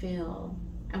really feel,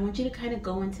 I want you to kind of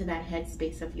go into that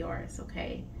headspace of yours,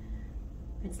 okay?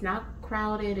 It's not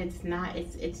crowded,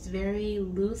 it's very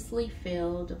loosely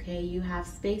filled, okay? You have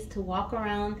space to walk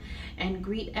around and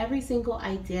greet every single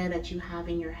idea that you have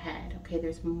in your head, okay?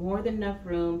 There's more than enough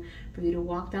room for you to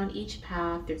walk down each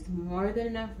path. There's more than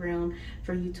enough room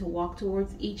for you to walk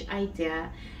towards each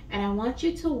idea. And I want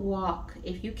you to walk,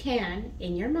 if you can,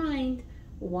 in your mind,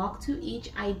 walk to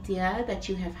each idea that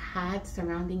you have had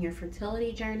surrounding your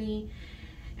fertility journey.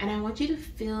 And I want you to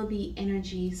feel the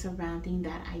energy surrounding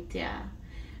that idea.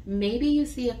 Maybe you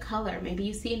see a color, maybe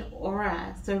you see an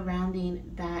aura surrounding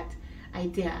that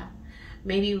idea.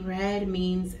 Maybe red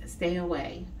means stay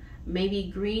away.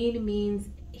 Maybe green means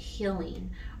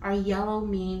healing, or yellow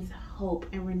means hope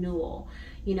and renewal.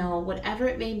 You know, whatever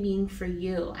it may mean for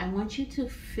you, I want you to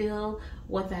feel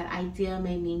what that idea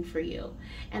may mean for you.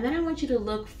 And then I want you to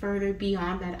look further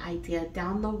beyond that idea,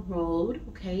 down the road,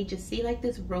 okay? Just see like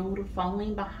this road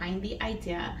following behind the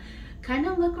idea. Kind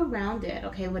of look around it,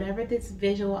 okay? Whatever this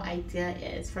visual idea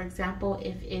is. For example,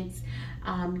 if it's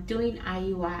doing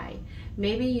IUI,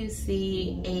 maybe you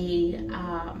see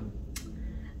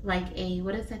like a,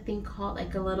 what is that thing called?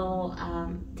 Like a little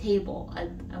table.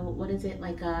 What is it?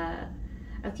 Like a,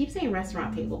 I keep saying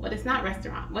restaurant table, but it's not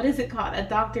restaurant. What is it called? A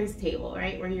doctor's table,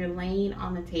 right? Where you're laying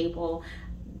on the table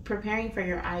preparing for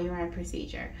your IUI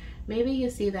procedure. Maybe you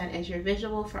see that as your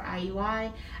visual for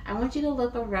IUI. I want you to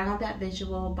look around that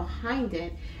visual behind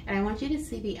it, and I want you to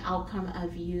see the outcome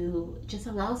of you. Just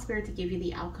allow Spirit to give you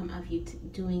the outcome of you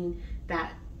doing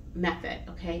that method,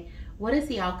 okay? What is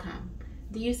the outcome?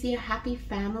 Do you see a happy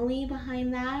family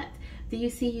behind that? Do you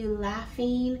see you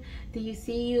laughing? Do you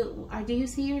see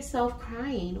yourself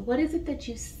crying? What is it that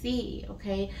you see,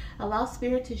 okay? Allow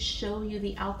Spirit to show you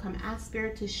the outcome. Ask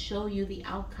Spirit to show you the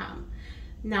outcome.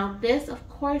 Now, this, of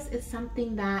course, is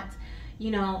something that you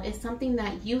know, it's something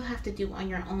that you have to do on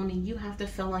your own, and you have to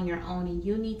feel on your own, and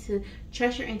you need to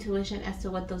trust your intuition as to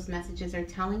what those messages are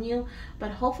telling you. But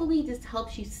hopefully this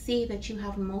helps you see that you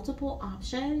have multiple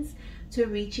options to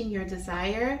reaching your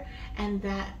desire, and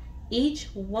that each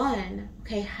one,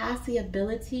 okay, has the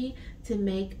ability to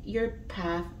make your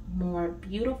path more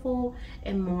beautiful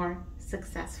and more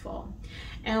successful.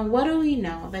 And what do we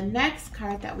know? The next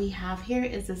card that we have here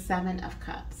is the Seven of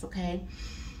Cups, okay?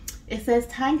 It says,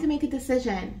 time to make a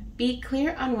decision. Be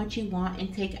clear on what you want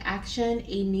and take action.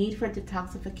 A need for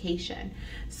detoxification.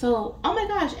 So, oh my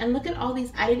gosh, and look at all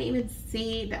these. I didn't even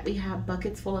see that we have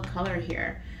buckets full of color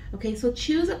here. Okay, so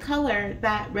choose a color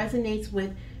that resonates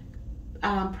with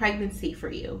pregnancy for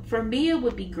you. For me, it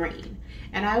would be green.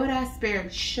 And I would ask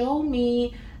Spirit, show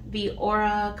me the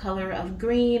aura color of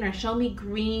green, or show me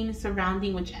green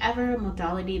surrounding whichever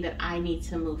modality that I need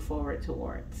to move forward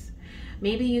towards.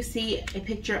 Maybe you see a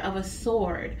picture of a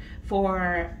sword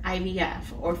for IVF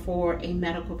or for a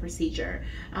medical procedure.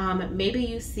 Maybe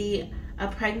you see a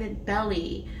pregnant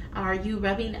belly. Are you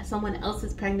rubbing someone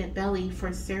else's pregnant belly for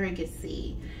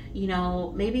surrogacy? You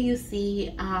know, maybe you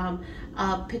see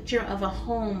a picture of a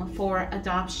home for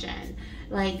adoption.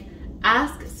 Like,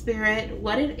 ask Spirit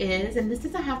what it is, and this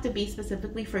doesn't have to be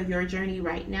specifically for your journey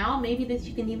right now. Maybe this,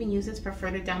 you can even use this for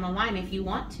further down the line if you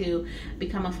want to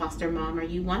become a foster mom, or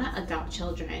you want to adopt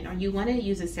children, or you want to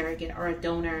use a surrogate or a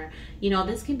donor. You know,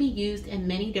 this can be used in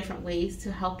many different ways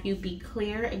to help you be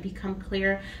clear and become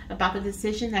clear about the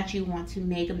decision that you want to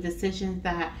make, of the decision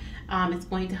that is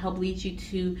going to help lead you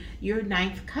to your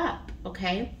 9th cup,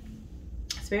 okay?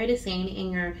 Spirit is saying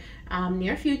in your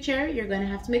near future, you're going to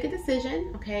have to make a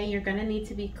decision, okay? You're going to need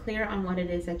to be clear on what it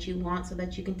is that you want so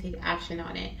that you can take action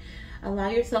on it. Allow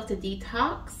yourself to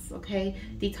detox, okay?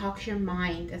 Detox your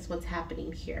mind. That's what's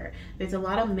happening here. There's a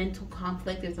lot of mental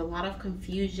conflict. There's a lot of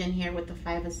confusion here with the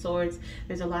Five of Swords.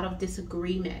 There's a lot of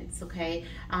disagreements, okay?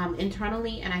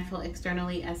 Internally, and I feel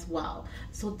externally as well.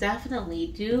 So definitely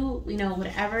do, you know,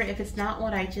 whatever. If it's not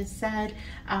what I just said,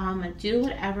 do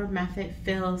whatever method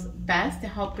feels best to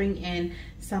help bring in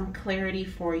some clarity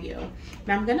for you.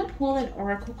 Now I'm going to pull an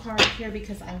oracle card here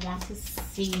because I want to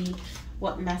see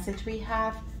what message we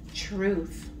have.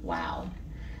 Truth. Wow.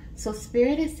 So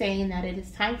Spirit is saying that it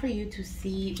is time for you to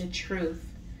see the truth.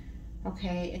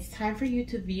 Okay, it's time for you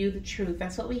to view the truth.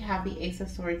 That's what we have the Ace of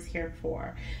Swords here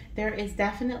for. There is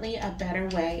definitely a better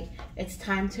way. It's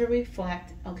time to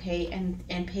reflect, okay,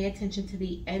 and pay attention to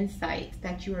the insights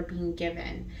that you are being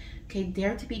given. Okay,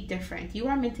 dare to be different. You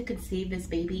are meant to conceive this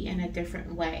baby in a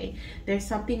different way. There's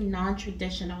something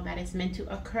non-traditional that is meant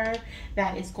to occur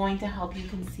that is going to help you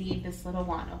conceive this little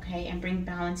one, okay, and bring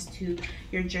balance to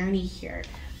your journey here.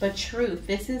 But truth,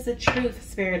 this is the truth.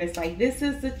 Spirit is like, this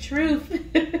is the truth.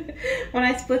 When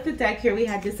I split the deck here, we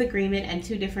had disagreement and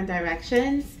 2 different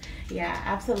directions. Yeah,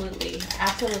 absolutely.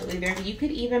 Absolutely. There, you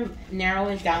could even narrow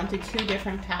it down to 2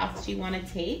 different paths you want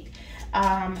to take.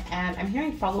 And I'm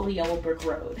hearing follow the yellow brick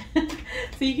road.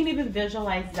 So you can even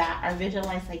visualize that, or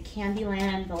visualize like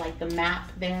Candyland, like the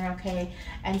map there, okay?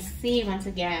 And see, once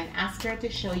again, ask her to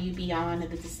show you beyond the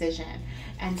decision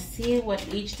and see what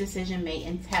each decision may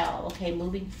entail, okay,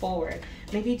 moving forward.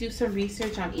 Maybe do some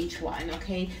research on each one,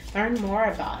 okay? Learn more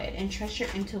about it and trust your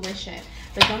intuition.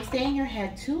 But don't stay in your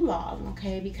head too long,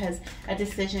 okay? Because a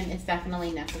decision is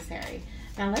definitely necessary.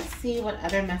 Now let's see what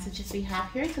other messages we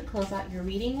have here to close out your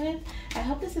reading with. I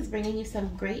hope this is bringing you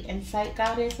some great insight,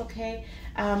 Goddess, okay?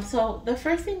 So the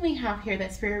first thing we have here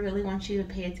that Spirit really wants you to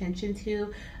pay attention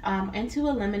to and to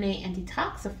eliminate and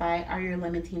detoxify are your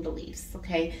limiting beliefs,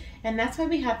 okay? And that's why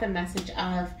we have the message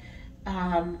of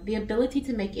the ability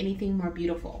to make anything more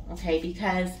beautiful, okay?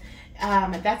 Because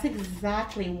that's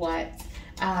exactly what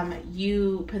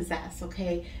you possess,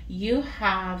 okay? You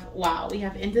have, wow, we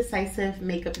have indecisive,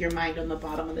 make up your mind on the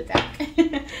bottom of the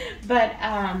deck. But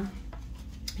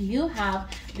you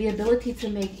have the ability to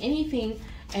make anything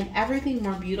and everything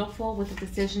more beautiful with the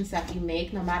decisions that you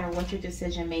make, no matter what your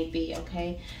decision may be,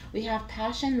 okay? We have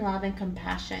passion, love, and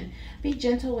compassion. Be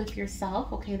gentle with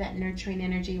yourself, okay? That nurturing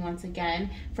energy, once again,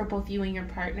 for both you and your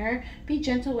partner. Be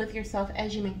gentle with yourself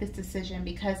as you make this decision,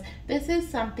 because this is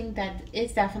something that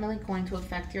is definitely going to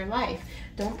affect your life.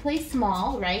 Don't play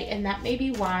small, right? And that may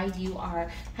be why you are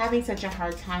having such a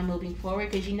hard time moving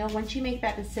forward, because you know once you make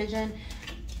that decision,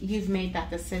 you've made that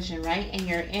decision, right? And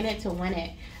you're in it to win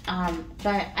it.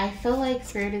 But I feel like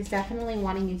Spirit is definitely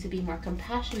wanting you to be more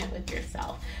compassionate with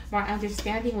yourself, more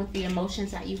understanding with the emotions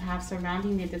that you have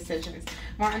surrounding the decisions,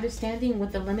 more understanding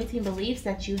with the limiting beliefs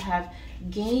that you have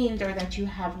gained or that you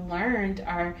have learned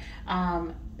or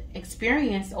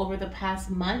experienced over the past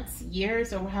months,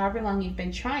 years, or however long you've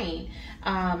been trying.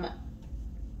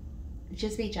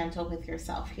 just be gentle with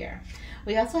yourself here.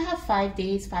 We also have 5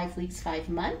 days, 5 weeks, 5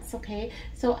 months, okay?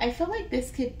 So I feel like this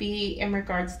could be in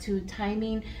regards to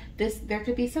timing. There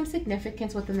could be some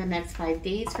significance within the next 5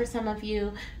 days for some of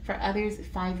you. For others,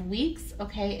 5 weeks,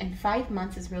 okay? And 5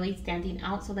 months is really standing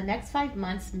out. So the next 5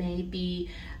 months may be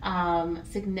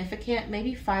significant,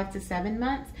 maybe 5 to 7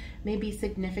 months, may be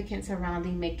significant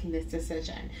surrounding making this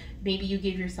decision. Maybe you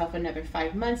give yourself another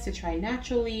 5 months to try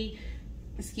naturally,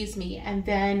 and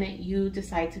then you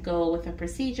decide to go with a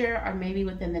procedure, or maybe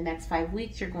within the next 5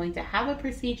 weeks you're going to have a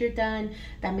procedure done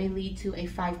that may lead to a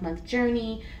 5-month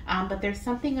journey, but there's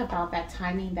something about that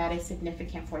timing that is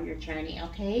significant for your journey,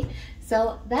 okay?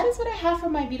 So that is what I have for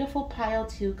my beautiful pile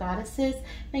 2 goddesses.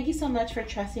 Thank you so much for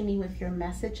trusting me with your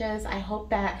messages. I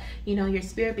hope that, you know, your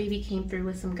spirit baby came through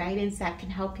with some guidance that can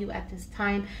help you at this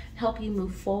time, help you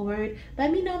move forward.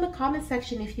 Let me know in the comment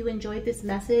section if you enjoyed this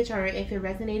message, or if it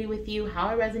resonated with you, how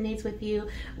it resonates with you,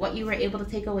 what you were able to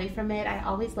take away from it. I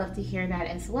always love to hear that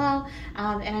as well.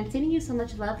 And I'm sending you so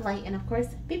much love, light, and of course,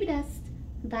 baby dust.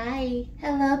 Bye.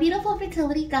 Hello, beautiful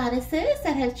fertility goddesses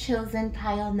that have chosen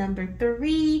pile number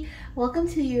 3. Welcome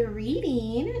to your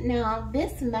reading. Now,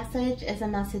 this message is a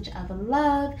message of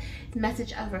love, a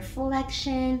message of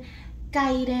reflection,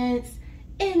 guidance,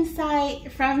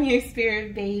 insight from your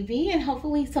spirit baby, and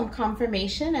hopefully some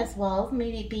confirmation as well,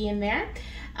 maybe be in there.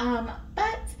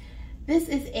 But this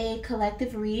is a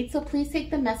collective read, so please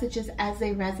take the messages as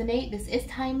they resonate. This is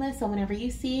timeless, so whenever you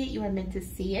see it, you are meant to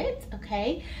see it,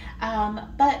 okay?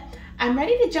 But I'm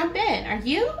ready to jump in. Are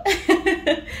you?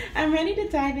 I'm ready to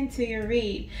dive into your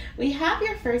read. We have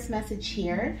your first message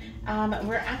here.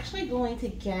 We're actually going to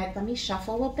get, let me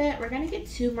shuffle a bit. We're going to get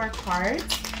 2 more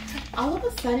cards. All of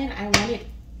a sudden, I wanted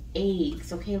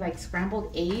eggs, okay, like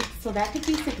scrambled eggs, so that could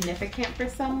be significant for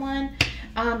someone.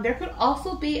 There could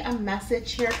also be a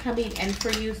message here coming in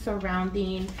for you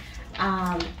surrounding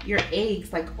your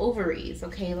eggs, like ovaries,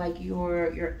 okay, like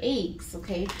your eggs,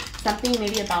 okay, something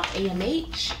maybe about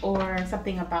AMH, or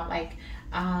something about like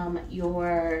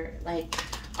your like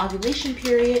ovulation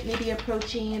period maybe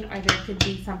approaching, or there could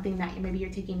be something that maybe you're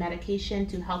taking medication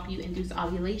to help you induce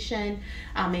ovulation.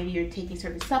 Maybe you're taking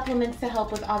certain supplements to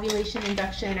help with ovulation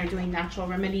induction, or doing natural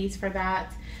remedies for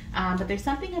that. But there's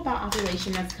something about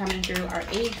ovulation that's coming through our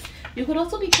eggs. You could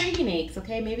also be craving eggs,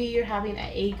 okay? Maybe you're having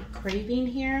an egg craving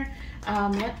here.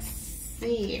 Let's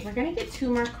see. We're going to get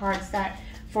 2 more cards that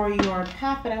for your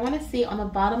path, but I want to see on the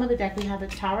bottom of the deck we have the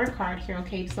Tower card here,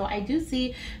 okay? So I do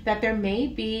see that there may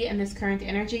be, in this current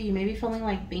energy, you may be feeling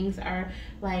like things are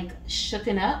like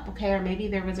shooken up, okay? Or maybe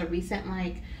there was a recent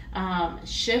like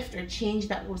shift or change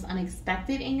that was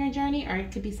unexpected in your journey, or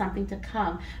it could be something to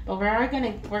come. But we're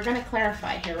gonna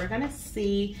clarify here. We're gonna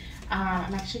see.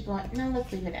 I'm actually going. No, let's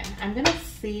leave it in. I'm gonna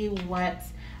see what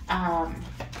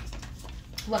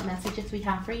messages we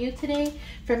have for you today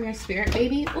from your spirit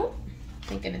baby. Oh,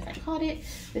 thank goodness I caught it.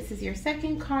 This is your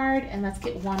second card, and let's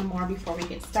get 1 more before we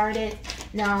get started.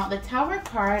 Now, the Tower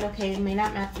card, okay,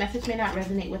 message may not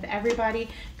resonate with everybody,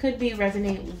 could be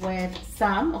resonate with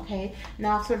some, okay?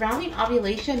 Now, surrounding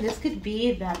ovulation, this could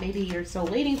be that maybe you're still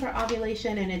waiting for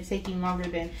ovulation and it's taking longer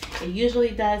than it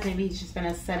usually does. Maybe it's just been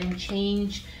a sudden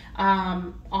change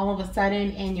all of a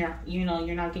sudden, and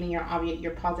you're not getting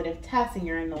your positive test, and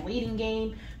you're in the waiting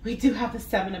game. We do have the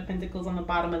 7 of Pentacles on the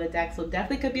bottom of the deck, so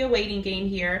definitely could be a waiting game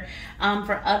here.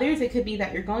 For others, it could be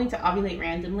that you're going to ovulate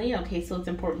randomly, okay? So it's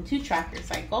important to track your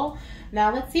cycle.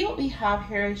 Now let's see what we have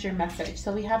here as your message.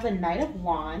 So we have the Knight of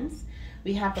Wands,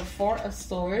 we have the 4 of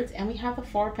Swords, and we have the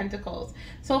 4 of Pentacles.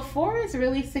 So 4 is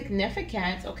really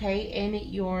significant, okay, in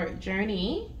your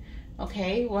journey.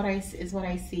 Okay, what I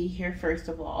see here first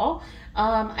of all.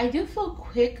 I do feel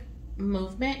quick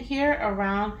movement here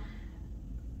around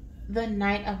the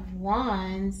Knight of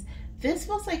Wands. This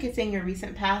feels like it's in your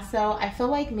recent past, so I feel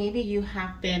like maybe you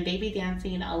have been baby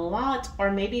dancing a lot, or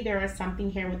maybe there is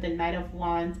something here with the Knight of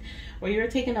Wands where you're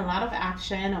taking a lot of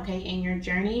action, okay, in your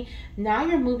journey. Now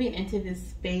you're moving into this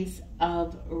space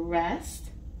of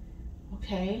rest,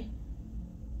 okay.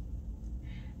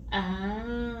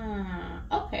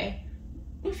 Okay.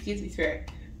 Excuse me, Spirit.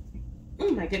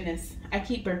 Oh my goodness, I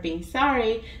keep burping.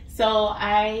 Sorry. So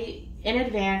in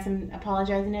advance, and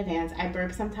apologize in advance, I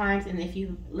burp sometimes, and if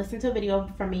you listen to a video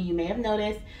from me, you may have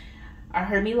noticed, or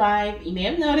heard me live, you may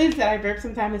have noticed that I burp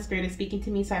sometimes. The Spirit is speaking to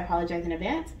me, so I apologize in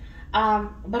advance.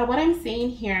 But what I'm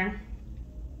seeing here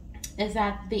is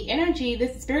that the energy,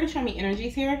 this Spirit is showing me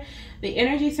energies here, the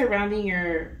energy surrounding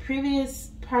your previous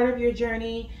part of your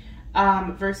journey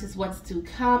versus what's to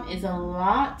come is a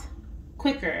lot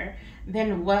quicker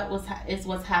than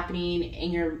what's happening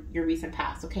in your recent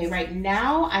past. Okay, right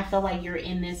now I feel like you're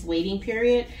in this waiting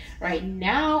period. Right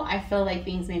now I feel like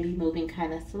things may be moving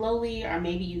kind of slowly, or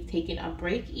maybe you've taken a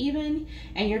break even,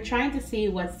 and you're trying to see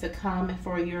what's to come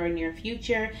for your near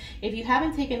future. If you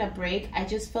haven't taken a break, I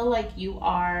just feel like you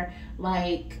are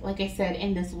like I said,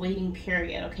 in this waiting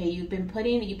period. Okay, you put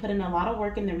in a lot of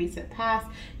work in the recent past.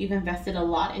 You've invested a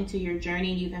lot into your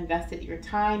journey. You've invested your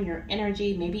time, your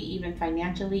energy, maybe even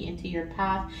financially into your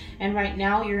path, and right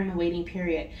now you're in a waiting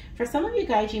period. For some of you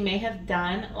guys, you may have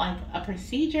done like a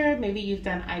procedure. Maybe you've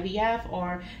done IVF,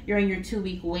 or you're in your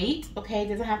 2-week wait. Okay, it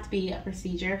doesn't have to be a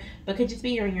procedure, but could just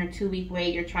be you're in your 2-week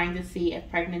wait. You're trying to see if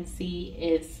pregnancy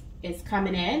is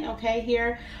coming in, okay,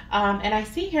 here. And I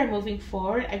see here moving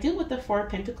forward, I do with the Four of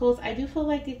Pentacles, I do feel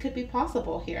like it could be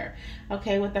possible here,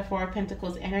 okay, with the Four of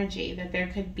Pentacles energy, that there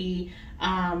could be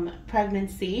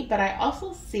pregnancy. But I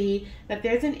also see that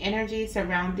there's an energy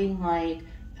surrounding like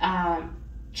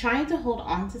trying to hold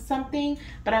on to something.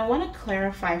 But I want to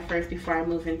clarify first before I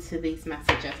move into these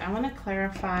messages. I want to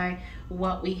clarify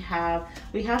what we have.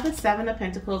 We have the Seven of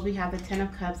Pentacles, we have the Ten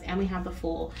of Cups, and we have the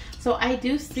Fool. So I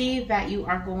do see that you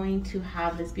are going to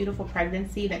have this beautiful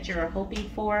pregnancy that you're hoping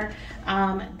for.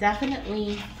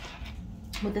 Definitely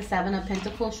with the Seven of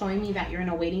Pentacles showing me that you're in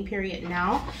a waiting period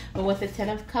now. But with the Ten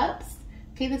of Cups,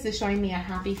 okay, this is showing me a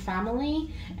happy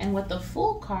family. And with the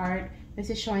Fool card, this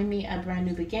is showing me a brand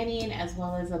new beginning, as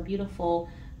well as a beautiful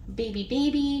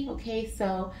baby. Okay,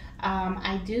 so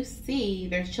I do see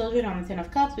there's children on the Ten of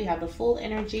Cups. We have the Full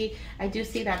energy. I do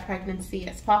see that pregnancy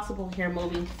is possible here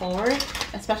moving forward,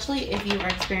 especially if you are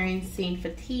experiencing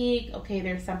fatigue. Okay,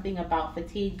 there's something about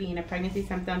fatigue being a pregnancy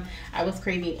symptom. I was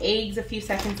craving eggs a few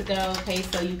seconds ago. Okay,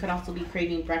 so you could also be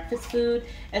craving breakfast food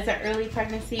as an early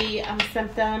pregnancy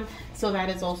symptom. So that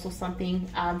is also something,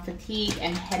 fatigue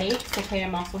and headaches. Okay,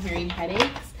 I'm also hearing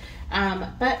headaches.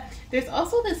 But there's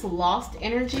also this lost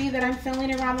energy that I'm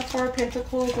feeling around the Four of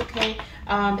Pentacles, okay,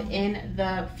 in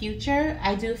the future.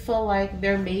 I do feel like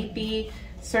there may be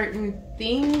certain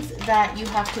things that you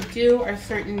have to do, or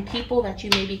certain people that you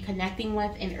may be connecting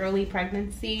with in early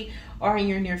pregnancy or in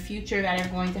your near future that are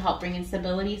going to help bring in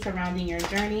stability surrounding your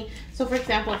journey. So for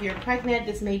example, if you're pregnant,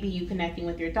 this may be you connecting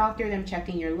with your doctor, them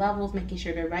checking your levels, making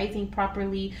sure they're rising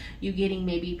properly, you getting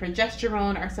maybe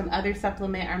progesterone or some other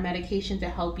supplement or medication to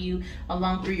help you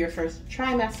along through your first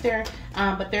trimester.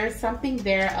 But there's something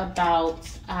there about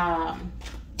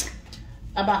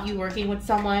you working with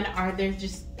someone, or there's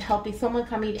just helping someone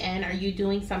coming in. Are you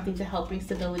doing something to help bring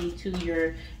stability to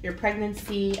your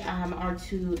pregnancy or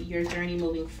to your journey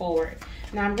moving forward?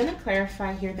 Now I'm going to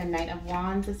clarify here the Knight of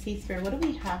Wands. Let's see, Spirit, what do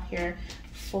we have here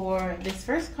for this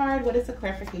first card? What is the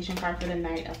clarification card for the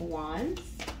Knight of Wands?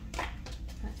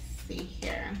 Let's see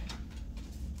here.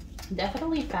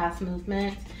 Definitely fast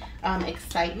movement.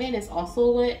 Excitement is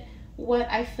also what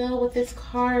I feel with this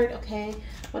card. Okay,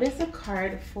 what is the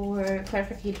card for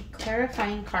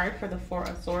clarifying card for the Four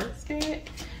of Swords, Spirit?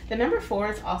 The number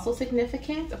 4 is also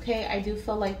significant. Okay, I do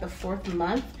feel like the 4th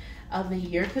month of the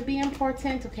year could be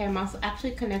important. Okay, I'm also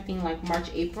actually connecting like March,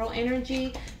 April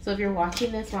energy. So if you're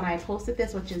watching this when I posted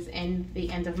this, which is in the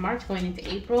end of March going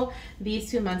into April, these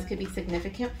 2 months could be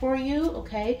significant for you.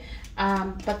 Okay,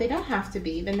 but they don't have to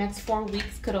be. The next 4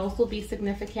 weeks could also be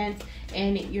significant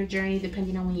in your journey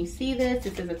depending on when you see this.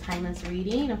 This is a timeless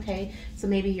reading. Okay, so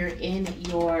maybe you're in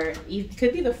it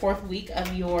could be the 4th week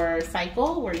of your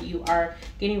cycle where you are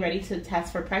getting ready to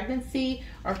test for pregnancy,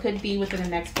 or could be within the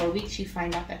next 4 weeks you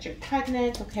find out that you're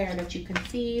pregnant, okay, or that you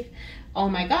conceive. Oh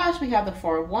my gosh, we have the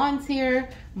Four of Wands here.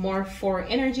 More 4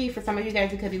 energy. For some of you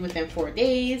guys, it could be within 4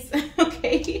 days.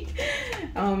 Okay.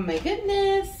 Oh my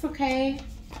goodness. Okay.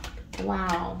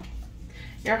 Wow.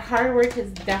 Your hard work is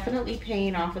definitely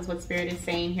paying off, is what Spirit is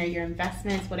saying here. Your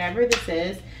investments, whatever this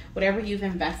is, whatever you've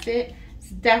invested, it's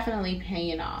definitely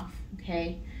paying off.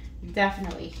 Okay.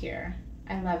 Definitely here.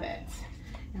 I love it.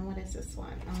 And what is this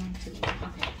one? Okay.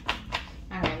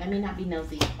 All right, let me not be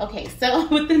nosy. Okay, so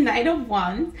with the Knight of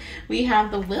Wands, we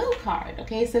have the Will card.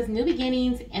 Okay, it says new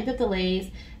beginnings, end of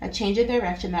delays, a change in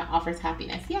direction that offers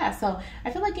happiness. Yeah, so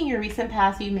I feel like in your recent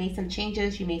past, you made some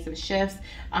changes, you made some shifts,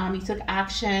 you took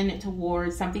action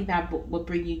towards something that would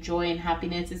bring you joy and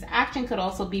happiness. This action could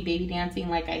also be baby dancing,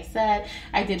 like I said.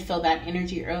 I did feel that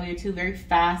energy earlier too, very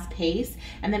fast paced.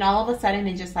 And then all of a sudden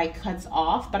it just like cuts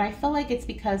off. But I feel like it's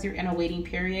because you're in a waiting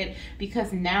period,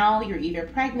 because now you're either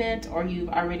pregnant or you've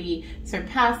already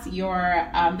surpassed your,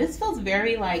 this feels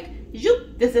very like,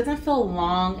 this doesn't feel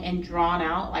long and drawn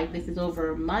out, like this is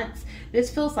over months.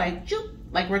 This feels like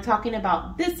Like we're talking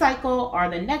about this cycle or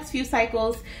the next few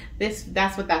cycles.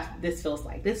 That's what this feels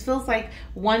like. This feels like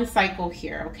one cycle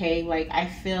here, okay? Like I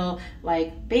feel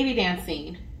like baby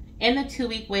dancing, in the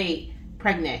 2-week wait,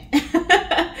 pregnant.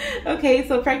 Okay,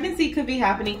 so pregnancy could be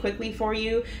happening quickly for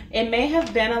you. It may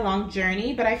have been a long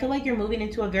journey, but I feel like you're moving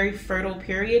into a very fertile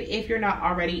period if you're not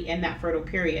already in that fertile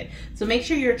period. So make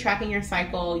sure you're tracking your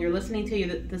cycle, you're listening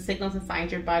to the signals and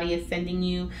signs your body is sending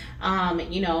you.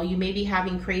 You know, you may be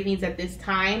having cravings at this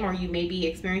time, or you may be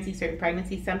experiencing certain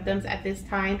pregnancy symptoms at this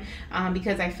time,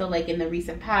 because I feel like in the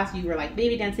recent past you were like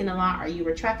baby dancing a lot, or you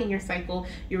were tracking your cycle,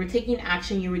 you were taking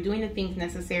action, you were doing the things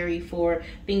necessary for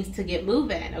things to get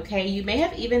moving. Okay, you may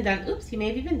have even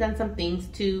done some things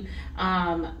to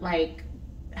like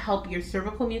help your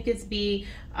cervical mucus be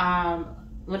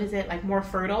what is it, like more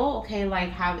fertile, okay? Like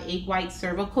have egg white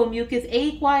cervical mucus,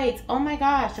 egg whites, oh my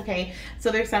gosh, okay?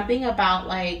 So there's something about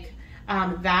like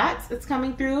that's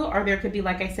coming through, or there could be,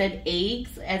 like I said,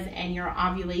 eggs as in your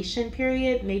ovulation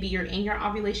period. Maybe you're in your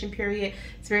ovulation period.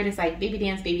 Spirit is like baby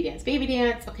dance, baby dance, baby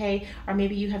dance, okay? Or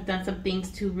maybe you have done some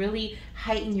things to really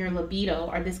heighten your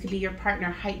libido, or this could be your partner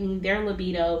heightening their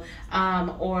libido,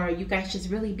 or you guys just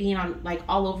really being on like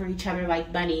all over each other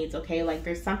like bunnies, okay? Like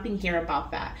there's something here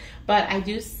about that. But I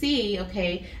do see,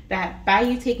 okay, that by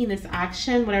you taking this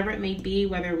action, whatever it may be,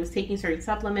 whether it was taking certain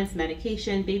supplements,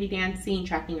 medication, baby dancing,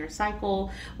 tracking your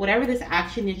cycle, whatever this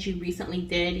action that you recently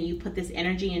did and you put this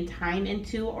energy and time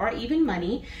into, or even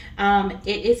money,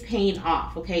 it is paying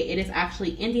off, okay? It is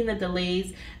actually ending the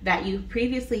delays that you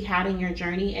previously had in your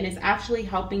journey, and it's actually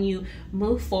helping you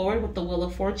move forward with the Wheel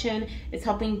of Fortune. It's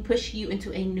helping push you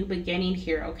into a new beginning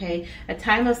here, okay? A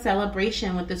time of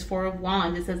celebration with this Four of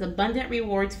Wands. It says abundant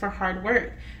rewards for hard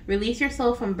work. Release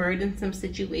yourself from burdensome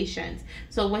situations.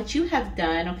 So what you have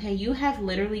done, okay, you have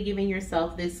literally given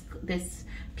yourself this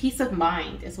peace of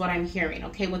mind is what I'm hearing,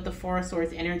 okay, with the Four of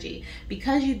Swords energy.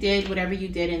 Because you did whatever you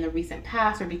did in the recent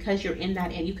past, or because you're in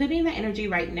that, and you could be in that energy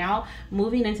right now,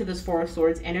 moving into this Four of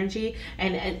Swords energy.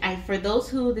 And for those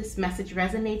who this message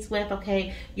resonates with,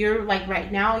 okay, you're like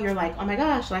right now, you're like, oh my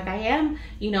gosh, like I am,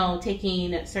 you know,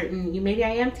 taking certain, maybe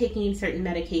I am taking certain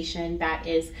medication that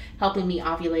is helping me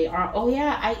ovulate, or oh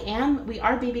yeah, we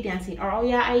are baby dancing, or oh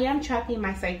yeah, I am tracking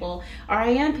my cycle, or I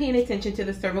am paying attention to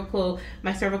the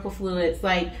my cervical fluids.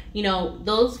 Like, you know,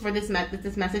 those for this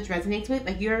this message resonates with,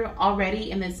 like you're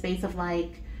already in this space of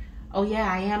like, oh yeah,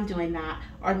 I am doing that.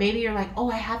 Or maybe you're like, oh,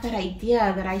 I have that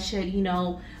idea that I should, you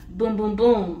know, boom, boom,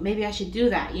 boom, maybe I should do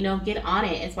that, you know, get on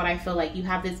it. It's what I feel like. You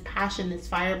have this passion, this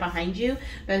fire behind you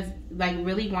that's like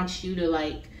really wants you to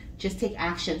like just take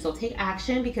action. So take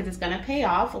action because it's gonna pay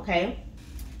off, okay?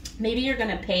 Maybe you're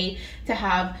gonna pay to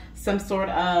have some sort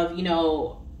of, you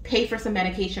know, pay for some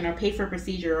medication, or pay for a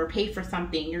procedure, or pay for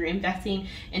something. You're investing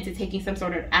into taking some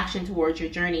sort of action towards your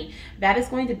journey. That is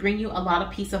going to bring you a lot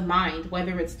of peace of mind,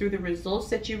 whether it's through the results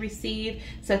that you receive,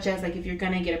 such as like if you're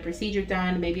going to get a procedure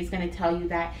done, maybe it's going to tell you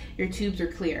that your tubes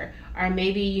are clear. Or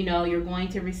maybe, you know, you're going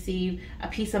to receive a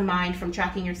peace of mind from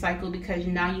tracking your cycle because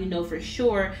now you know for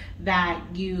sure that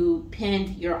you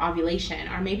pinned your ovulation.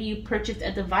 Or maybe you purchased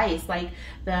a device like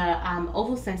the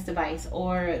OvuSense device,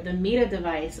 or the Meta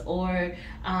device, or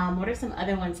what are some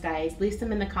other ones, guys? Leave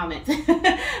them in the comments.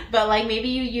 But like maybe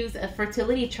you use a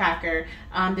fertility tracker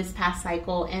this past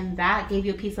cycle, and that gave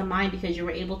you a peace of mind because you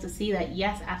were able to see that,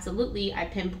 yes, absolutely, I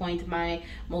pinpoint my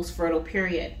most fertile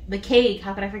period. The cake,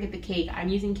 how could I forget the cake? I'm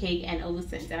using cake and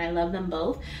OvuSense, and I love them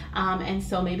both. And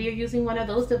so maybe you're using one of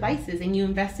those devices and you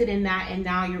invested in that, and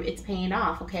now it's paying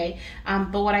off, okay?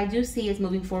 But what I do see is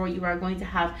moving forward, you are going to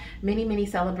have many, many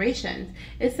celebrations.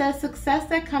 It says success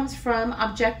that comes from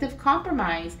objective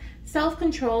compromise,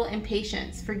 self-control, and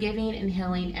patience, forgiving and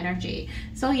healing energy.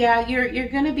 So yeah, you're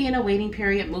going to be in a waiting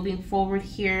period moving forward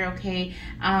here, okay?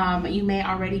 You may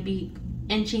already be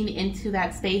inching into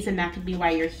that space, and that could be why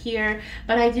you're here.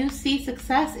 But I do see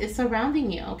success is surrounding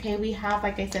you, okay? We have,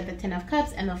 like I said, the 10 of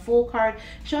Cups and the Fool card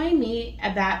showing me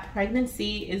that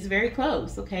pregnancy is very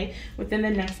close, okay? Within the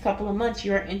next couple of months,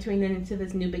 you are entering into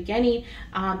this new beginning.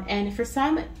 And for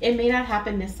some, it may not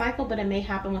happen this cycle, but it may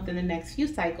happen within the next few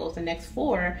cycles, the next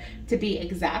 4 to be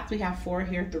exact. We have 4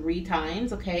 here 3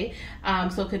 times, okay?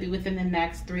 So it could be within the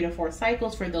next 3 to 4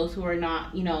 cycles for those who are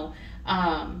not, you know,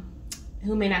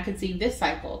 who may not conceive this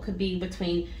cycle. Could be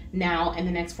between now and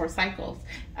the next 4 cycles.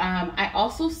 I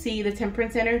also see the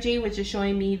Temperance energy, which is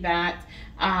showing me that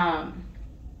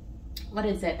what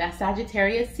is it, that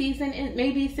Sagittarius season, it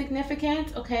may be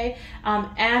significant, okay?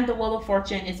 And the Wheel of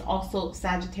Fortune is also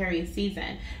Sagittarius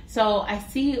season. So I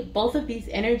see both of these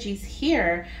energies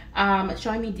here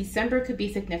showing me December could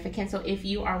be significant. So if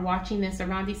you are watching this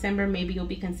around December, maybe you'll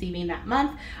be conceiving that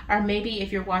month, or maybe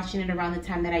if you're watching it around the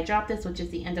time that I drop this, which is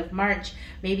the end of March,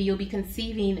 maybe you'll be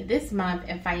conceiving this month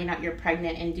and finding out you're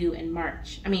pregnant and due in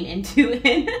March. I mean, and due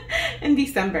in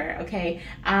December, okay?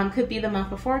 Could be the month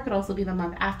before, could also be the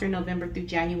month after November through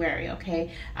January,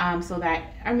 okay? So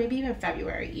that, or maybe even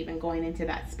February, even going into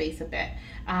that space a bit.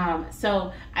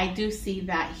 So I do see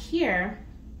that here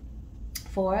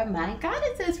for my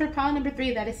goddesses for pile number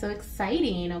 3. That is so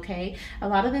exciting, okay? A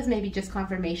lot of this may be just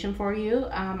confirmation for you,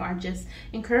 or just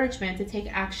encouragement to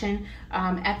take action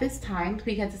at this time,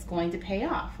 because it's going to pay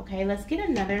off, okay? Let's get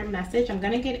another message. I'm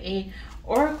gonna get a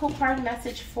oracle card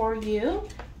message for you.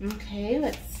 Okay,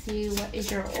 let's see, what is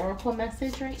your oracle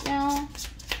message right now?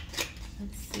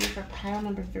 Let's see for pile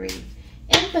number 3.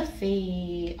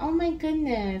 Empathy. Oh my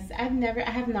goodness. I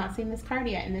have not seen this card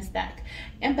yet in this deck.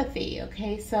 Empathy.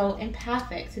 Okay, so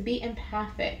empathic, to be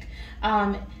empathic.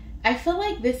 I feel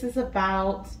like this is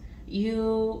about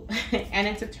you, and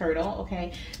it's a turtle,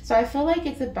 okay? So I feel like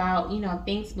it's about, you know,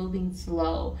 things moving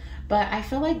slow, but I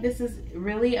feel like this is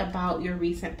really about your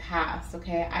recent past,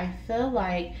 okay? I feel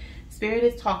like Spirit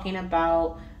is talking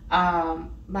about,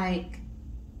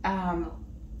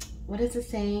 what is the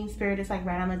saying? Spirit is like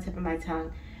right on the tip of my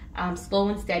tongue. Slow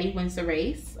and steady wins the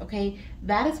race, okay?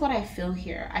 That is what I feel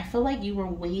here. I feel like you were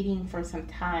waiting for some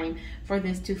time for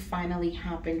this to finally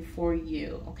happen for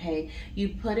you, okay? You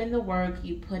put in the work,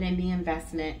 you put in the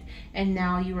investment, and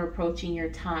now you're approaching your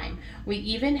time. We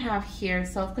even have here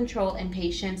self-control and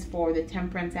patience for the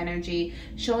Temperance energy,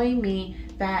 showing me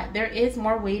that there is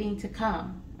more waiting to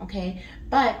come, okay?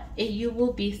 But you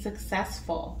will be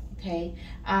successful, okay?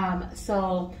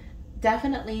 So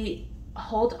definitely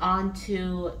hold on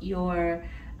to your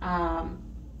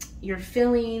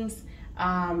feelings.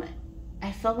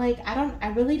 I feel like I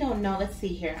really don't know. Let's see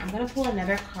here. I'm gonna pull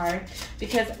another card,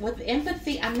 because with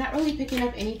empathy, I'm not really picking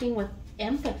up anything with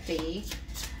empathy.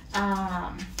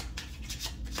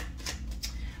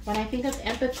 When I think of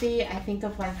empathy, I think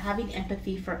of like having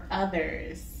empathy for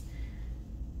others.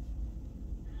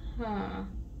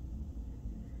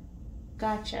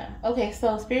 Gotcha. Okay,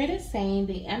 so Spirit is saying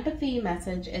the empathy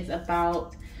message is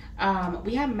about,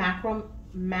 we have macrocosm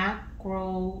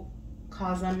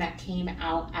that came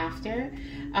out after,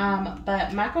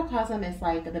 but microcosm is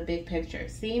like the big picture,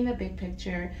 seeing the big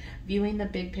picture, viewing the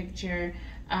big picture.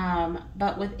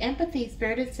 But with empathy,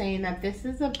 Spirit is saying that this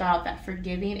is about that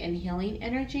forgiving and healing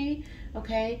energy,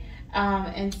 okay?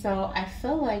 And so I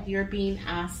feel like you're being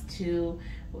asked to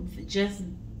just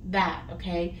that,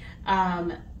 okay?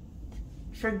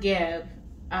 Forgive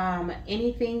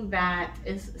anything that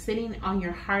is sitting on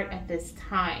your heart at this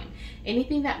time,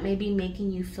 anything that may be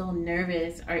making you feel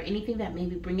nervous, or anything that may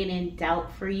be bringing in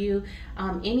doubt for you.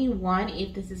 Anyone,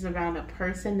 if this is around a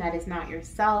person that is not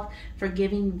yourself,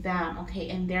 forgiving them, okay,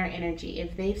 and their energy,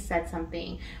 if they've said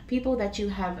something, people that you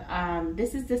have,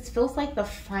 this feels like the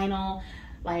final,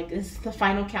 like this is the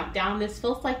final countdown. This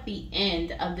feels like the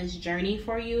end of this journey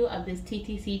for you, of this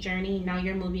TTC journey. Now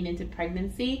you're moving into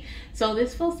pregnancy. So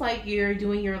this feels like you're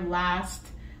doing your last,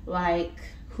 like,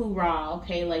 hoorah,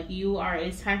 okay? Like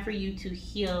it's time for you to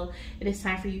heal. It is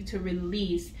time for you to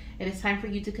release. It is time for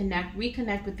you to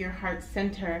reconnect with your heart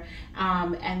center,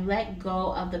 and let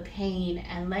go of the pain,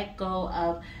 and let go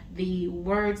of the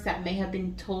words that may have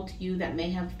been told to you that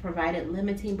may have provided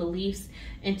limiting beliefs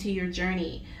into your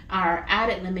journey, or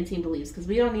added limiting beliefs, because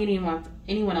we don't need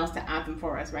anyone else to add them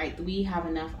for us, right? We have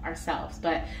enough ourselves.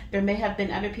 But there may have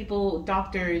been other people,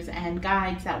 doctors and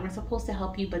guides, that were supposed to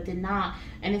help you but did not,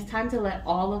 and it's time to let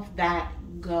all of that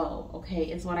go, okay,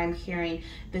 is what I'm hearing.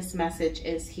 This message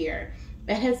is here.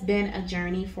 It has been a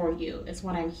journey for you, is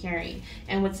what I'm hearing.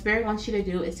 And what Spirit wants you to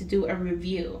do is to do a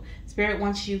review. Spirit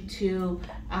wants you to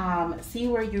see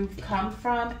where you've come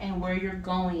from, and where you're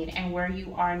going, and where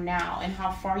you are now, and how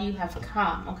far you have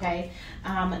come, okay?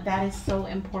 That is so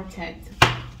important.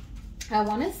 I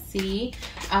want to see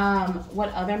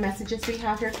what other messages we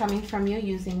have here coming from you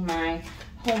using my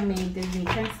homemade Disney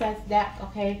Princess deck,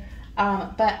 okay?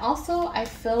 But also I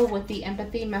feel with the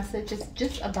empathy message, it's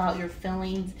just about your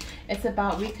feelings. It's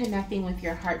about reconnecting with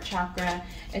your heart chakra.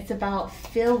 It's about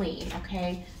feeling,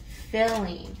 okay?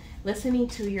 Feeling, listening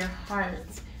to your heart,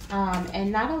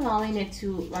 and not allowing it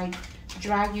to like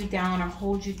drag you down or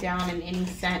hold you down in any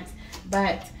sense,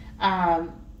 but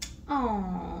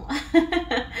Oh,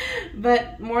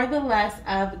 but more the less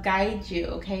of guide you,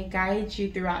 okay? Guide you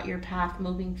throughout your path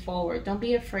moving forward. Don't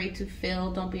be afraid to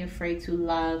feel. Don't be afraid to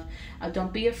love.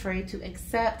 Don't be afraid to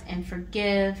accept and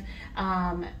forgive.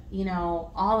 You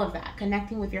know, all of that.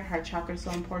 Connecting with your heart chakra is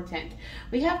so important.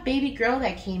 We have baby girl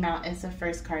that came out as the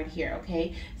first card here,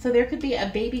 okay? So there could be a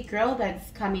baby girl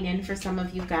that's coming in for some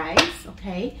of you guys,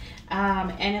 okay?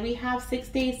 And then we have 6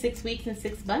 days, 6 weeks, and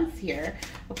 6 months here,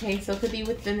 okay? So it could be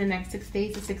within the next 6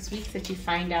 days to 6 weeks that you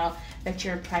find out that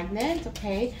you're pregnant,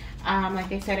 okay?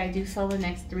 Like I said, I do feel the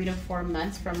next 3 to 4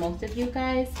 months for most of you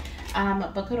guys,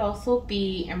 but could also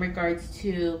be in regards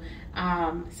to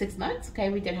 6 months, okay?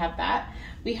 We did have that.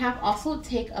 We have also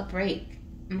take a break,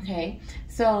 okay?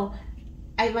 So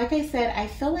like I said, I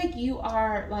feel like you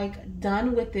are like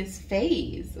done with this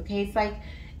phase, okay?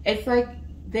 It's like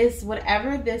this,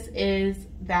 whatever this is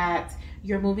that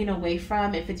you're moving away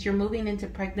from, if it's you're moving into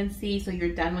pregnancy, so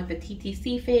you're done with the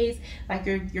TTC phase, like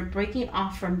you're breaking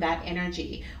off from that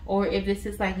energy. Or if this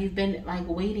is like you've been like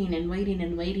waiting and waiting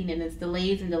and waiting, and it's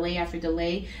delays and delay after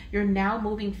delay, you're now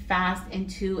moving fast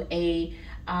into a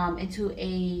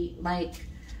like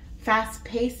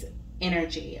fast-paced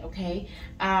energy, okay?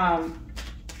 I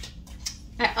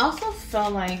also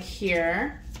feel like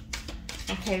here,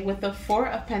 okay, with the 4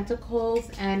 of Pentacles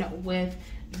and with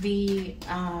the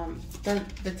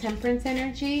Temperance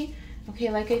energy, okay,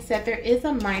 like I said, there is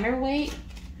a minor weight,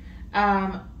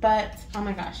 but oh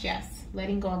my gosh, yes,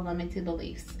 letting go of limited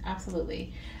beliefs,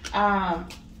 absolutely.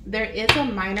 There is a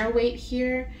minor weight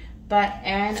here, but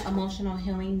an emotional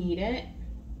healing needed.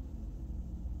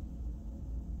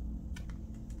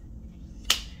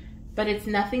 But it's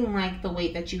nothing like the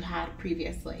weight that you had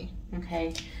previously,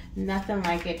 okay? Nothing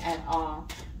like it at all.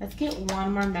 Let's get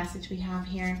one more message we have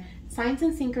here. Signs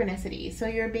and synchronicities. So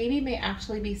your baby may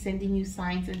actually be sending you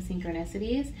signs and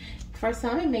synchronicities. For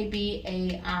some, it may be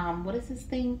a, what is this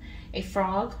thing? A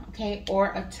frog, okay?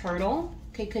 Or a turtle,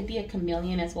 okay? Could be a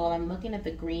chameleon as well. I'm looking at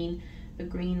the green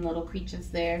little creatures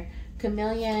there.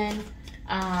 Chameleon,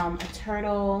 a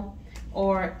turtle,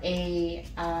 or a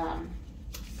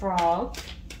frog.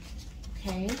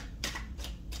 Okay,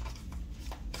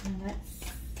 let's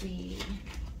see.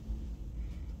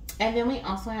 And then we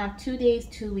also have 2 days,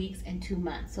 2 weeks, and 2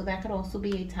 months. So that could also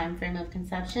be a time frame of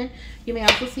conception. You may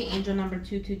also see angel number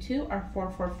 222 or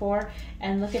 444.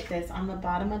 And look at this on the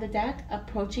bottom of the deck,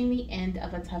 approaching the end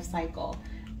of a tough cycle.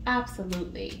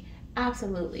 Absolutely,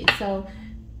 absolutely. So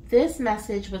this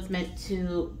message was meant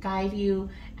to guide you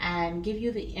and give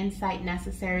you the insight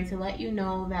necessary to let you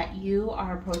know that you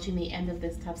are approaching the end of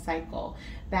this tough cycle,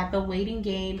 that the waiting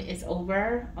game is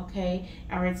over, okay,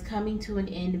 or it's coming to an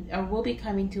end, or will be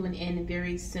coming to an end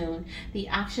very soon. The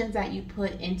actions that you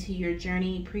put into your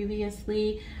journey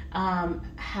previously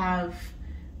have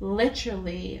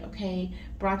literally, okay,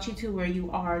 brought you to where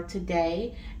you are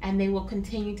today, and they will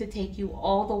continue to take you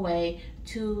all the way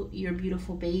to your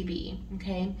beautiful baby,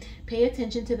 okay? Pay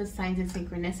attention to the signs and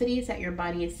synchronicities that your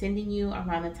body is sending you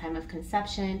around the time of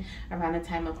conception, around the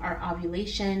time of our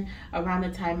ovulation, around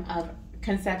the time of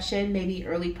conception, maybe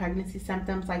early pregnancy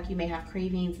symptoms, like you may have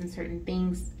cravings and certain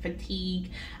things,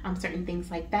 fatigue, certain things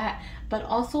like that. But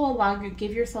also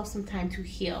give yourself some time to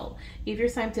heal. Give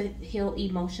yourself time to heal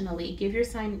emotionally. Give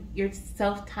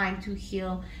yourself time to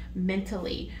heal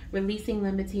mentally, releasing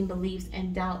limiting beliefs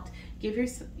and doubt. Give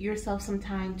yourself some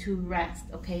time to rest,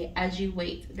 okay, as you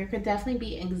wait. There could definitely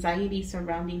be anxiety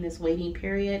surrounding this waiting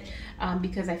period,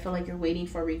 because I feel like you're waiting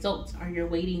for results, or you're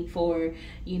waiting for,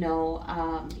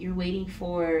 you're waiting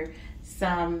for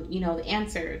some, the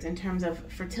answers in terms of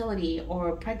fertility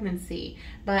or pregnancy.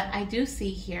 But I do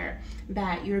see here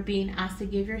that you're being asked to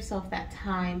give yourself that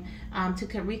time to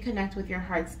reconnect with your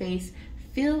heart space.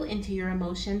 Feel into your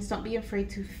emotions. Don't be afraid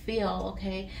to feel,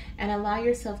 okay? And allow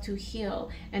yourself to heal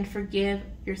and forgive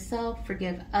yourself,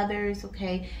 forgive others,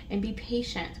 okay? And be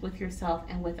patient with yourself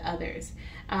and with others.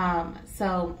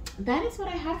 So that is what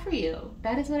I have for you.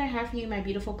 That is what I have for you, my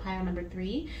beautiful pile number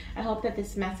 3. I hope that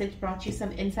this message brought you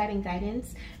some insight and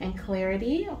guidance and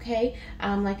clarity, okay?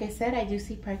 Like I said, I do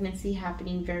see pregnancy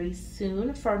happening very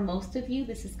soon for most of you.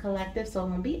 This is collective, so it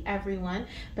won't be everyone,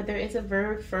 but there is a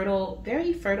very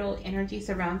fertile energy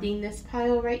surrounding this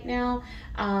pile right now,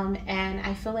 and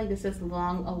I feel like this is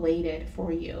long awaited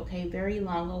for you, okay? Very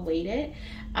long awaited.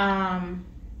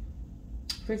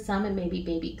 For some, it may be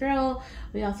baby girl.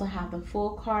 We also have the Fool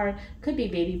card. Could be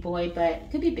baby boy, but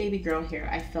could be baby girl here,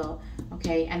 I feel,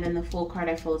 okay? And then the Fool card,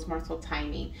 I feel, is more so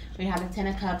timing. We have the 10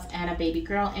 of Cups and a baby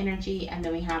girl energy, and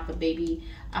then we have the baby,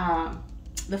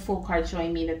 the Fool card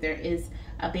showing me that there is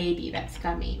a baby that's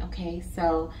coming, okay?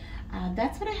 So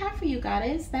that's what I have for you,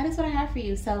 goddess. That is what I have for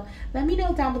you. So let me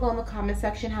know down below in the comment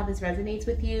section how this resonates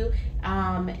with you.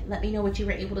 Let me know what you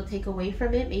were able to take away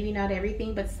from it. Maybe not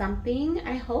everything, but something,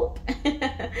 I hope.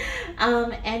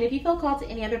 And if you feel called to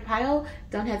any other pile,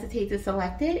 don't hesitate to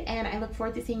select it. And I look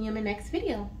forward to seeing you in my next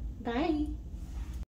video. Bye.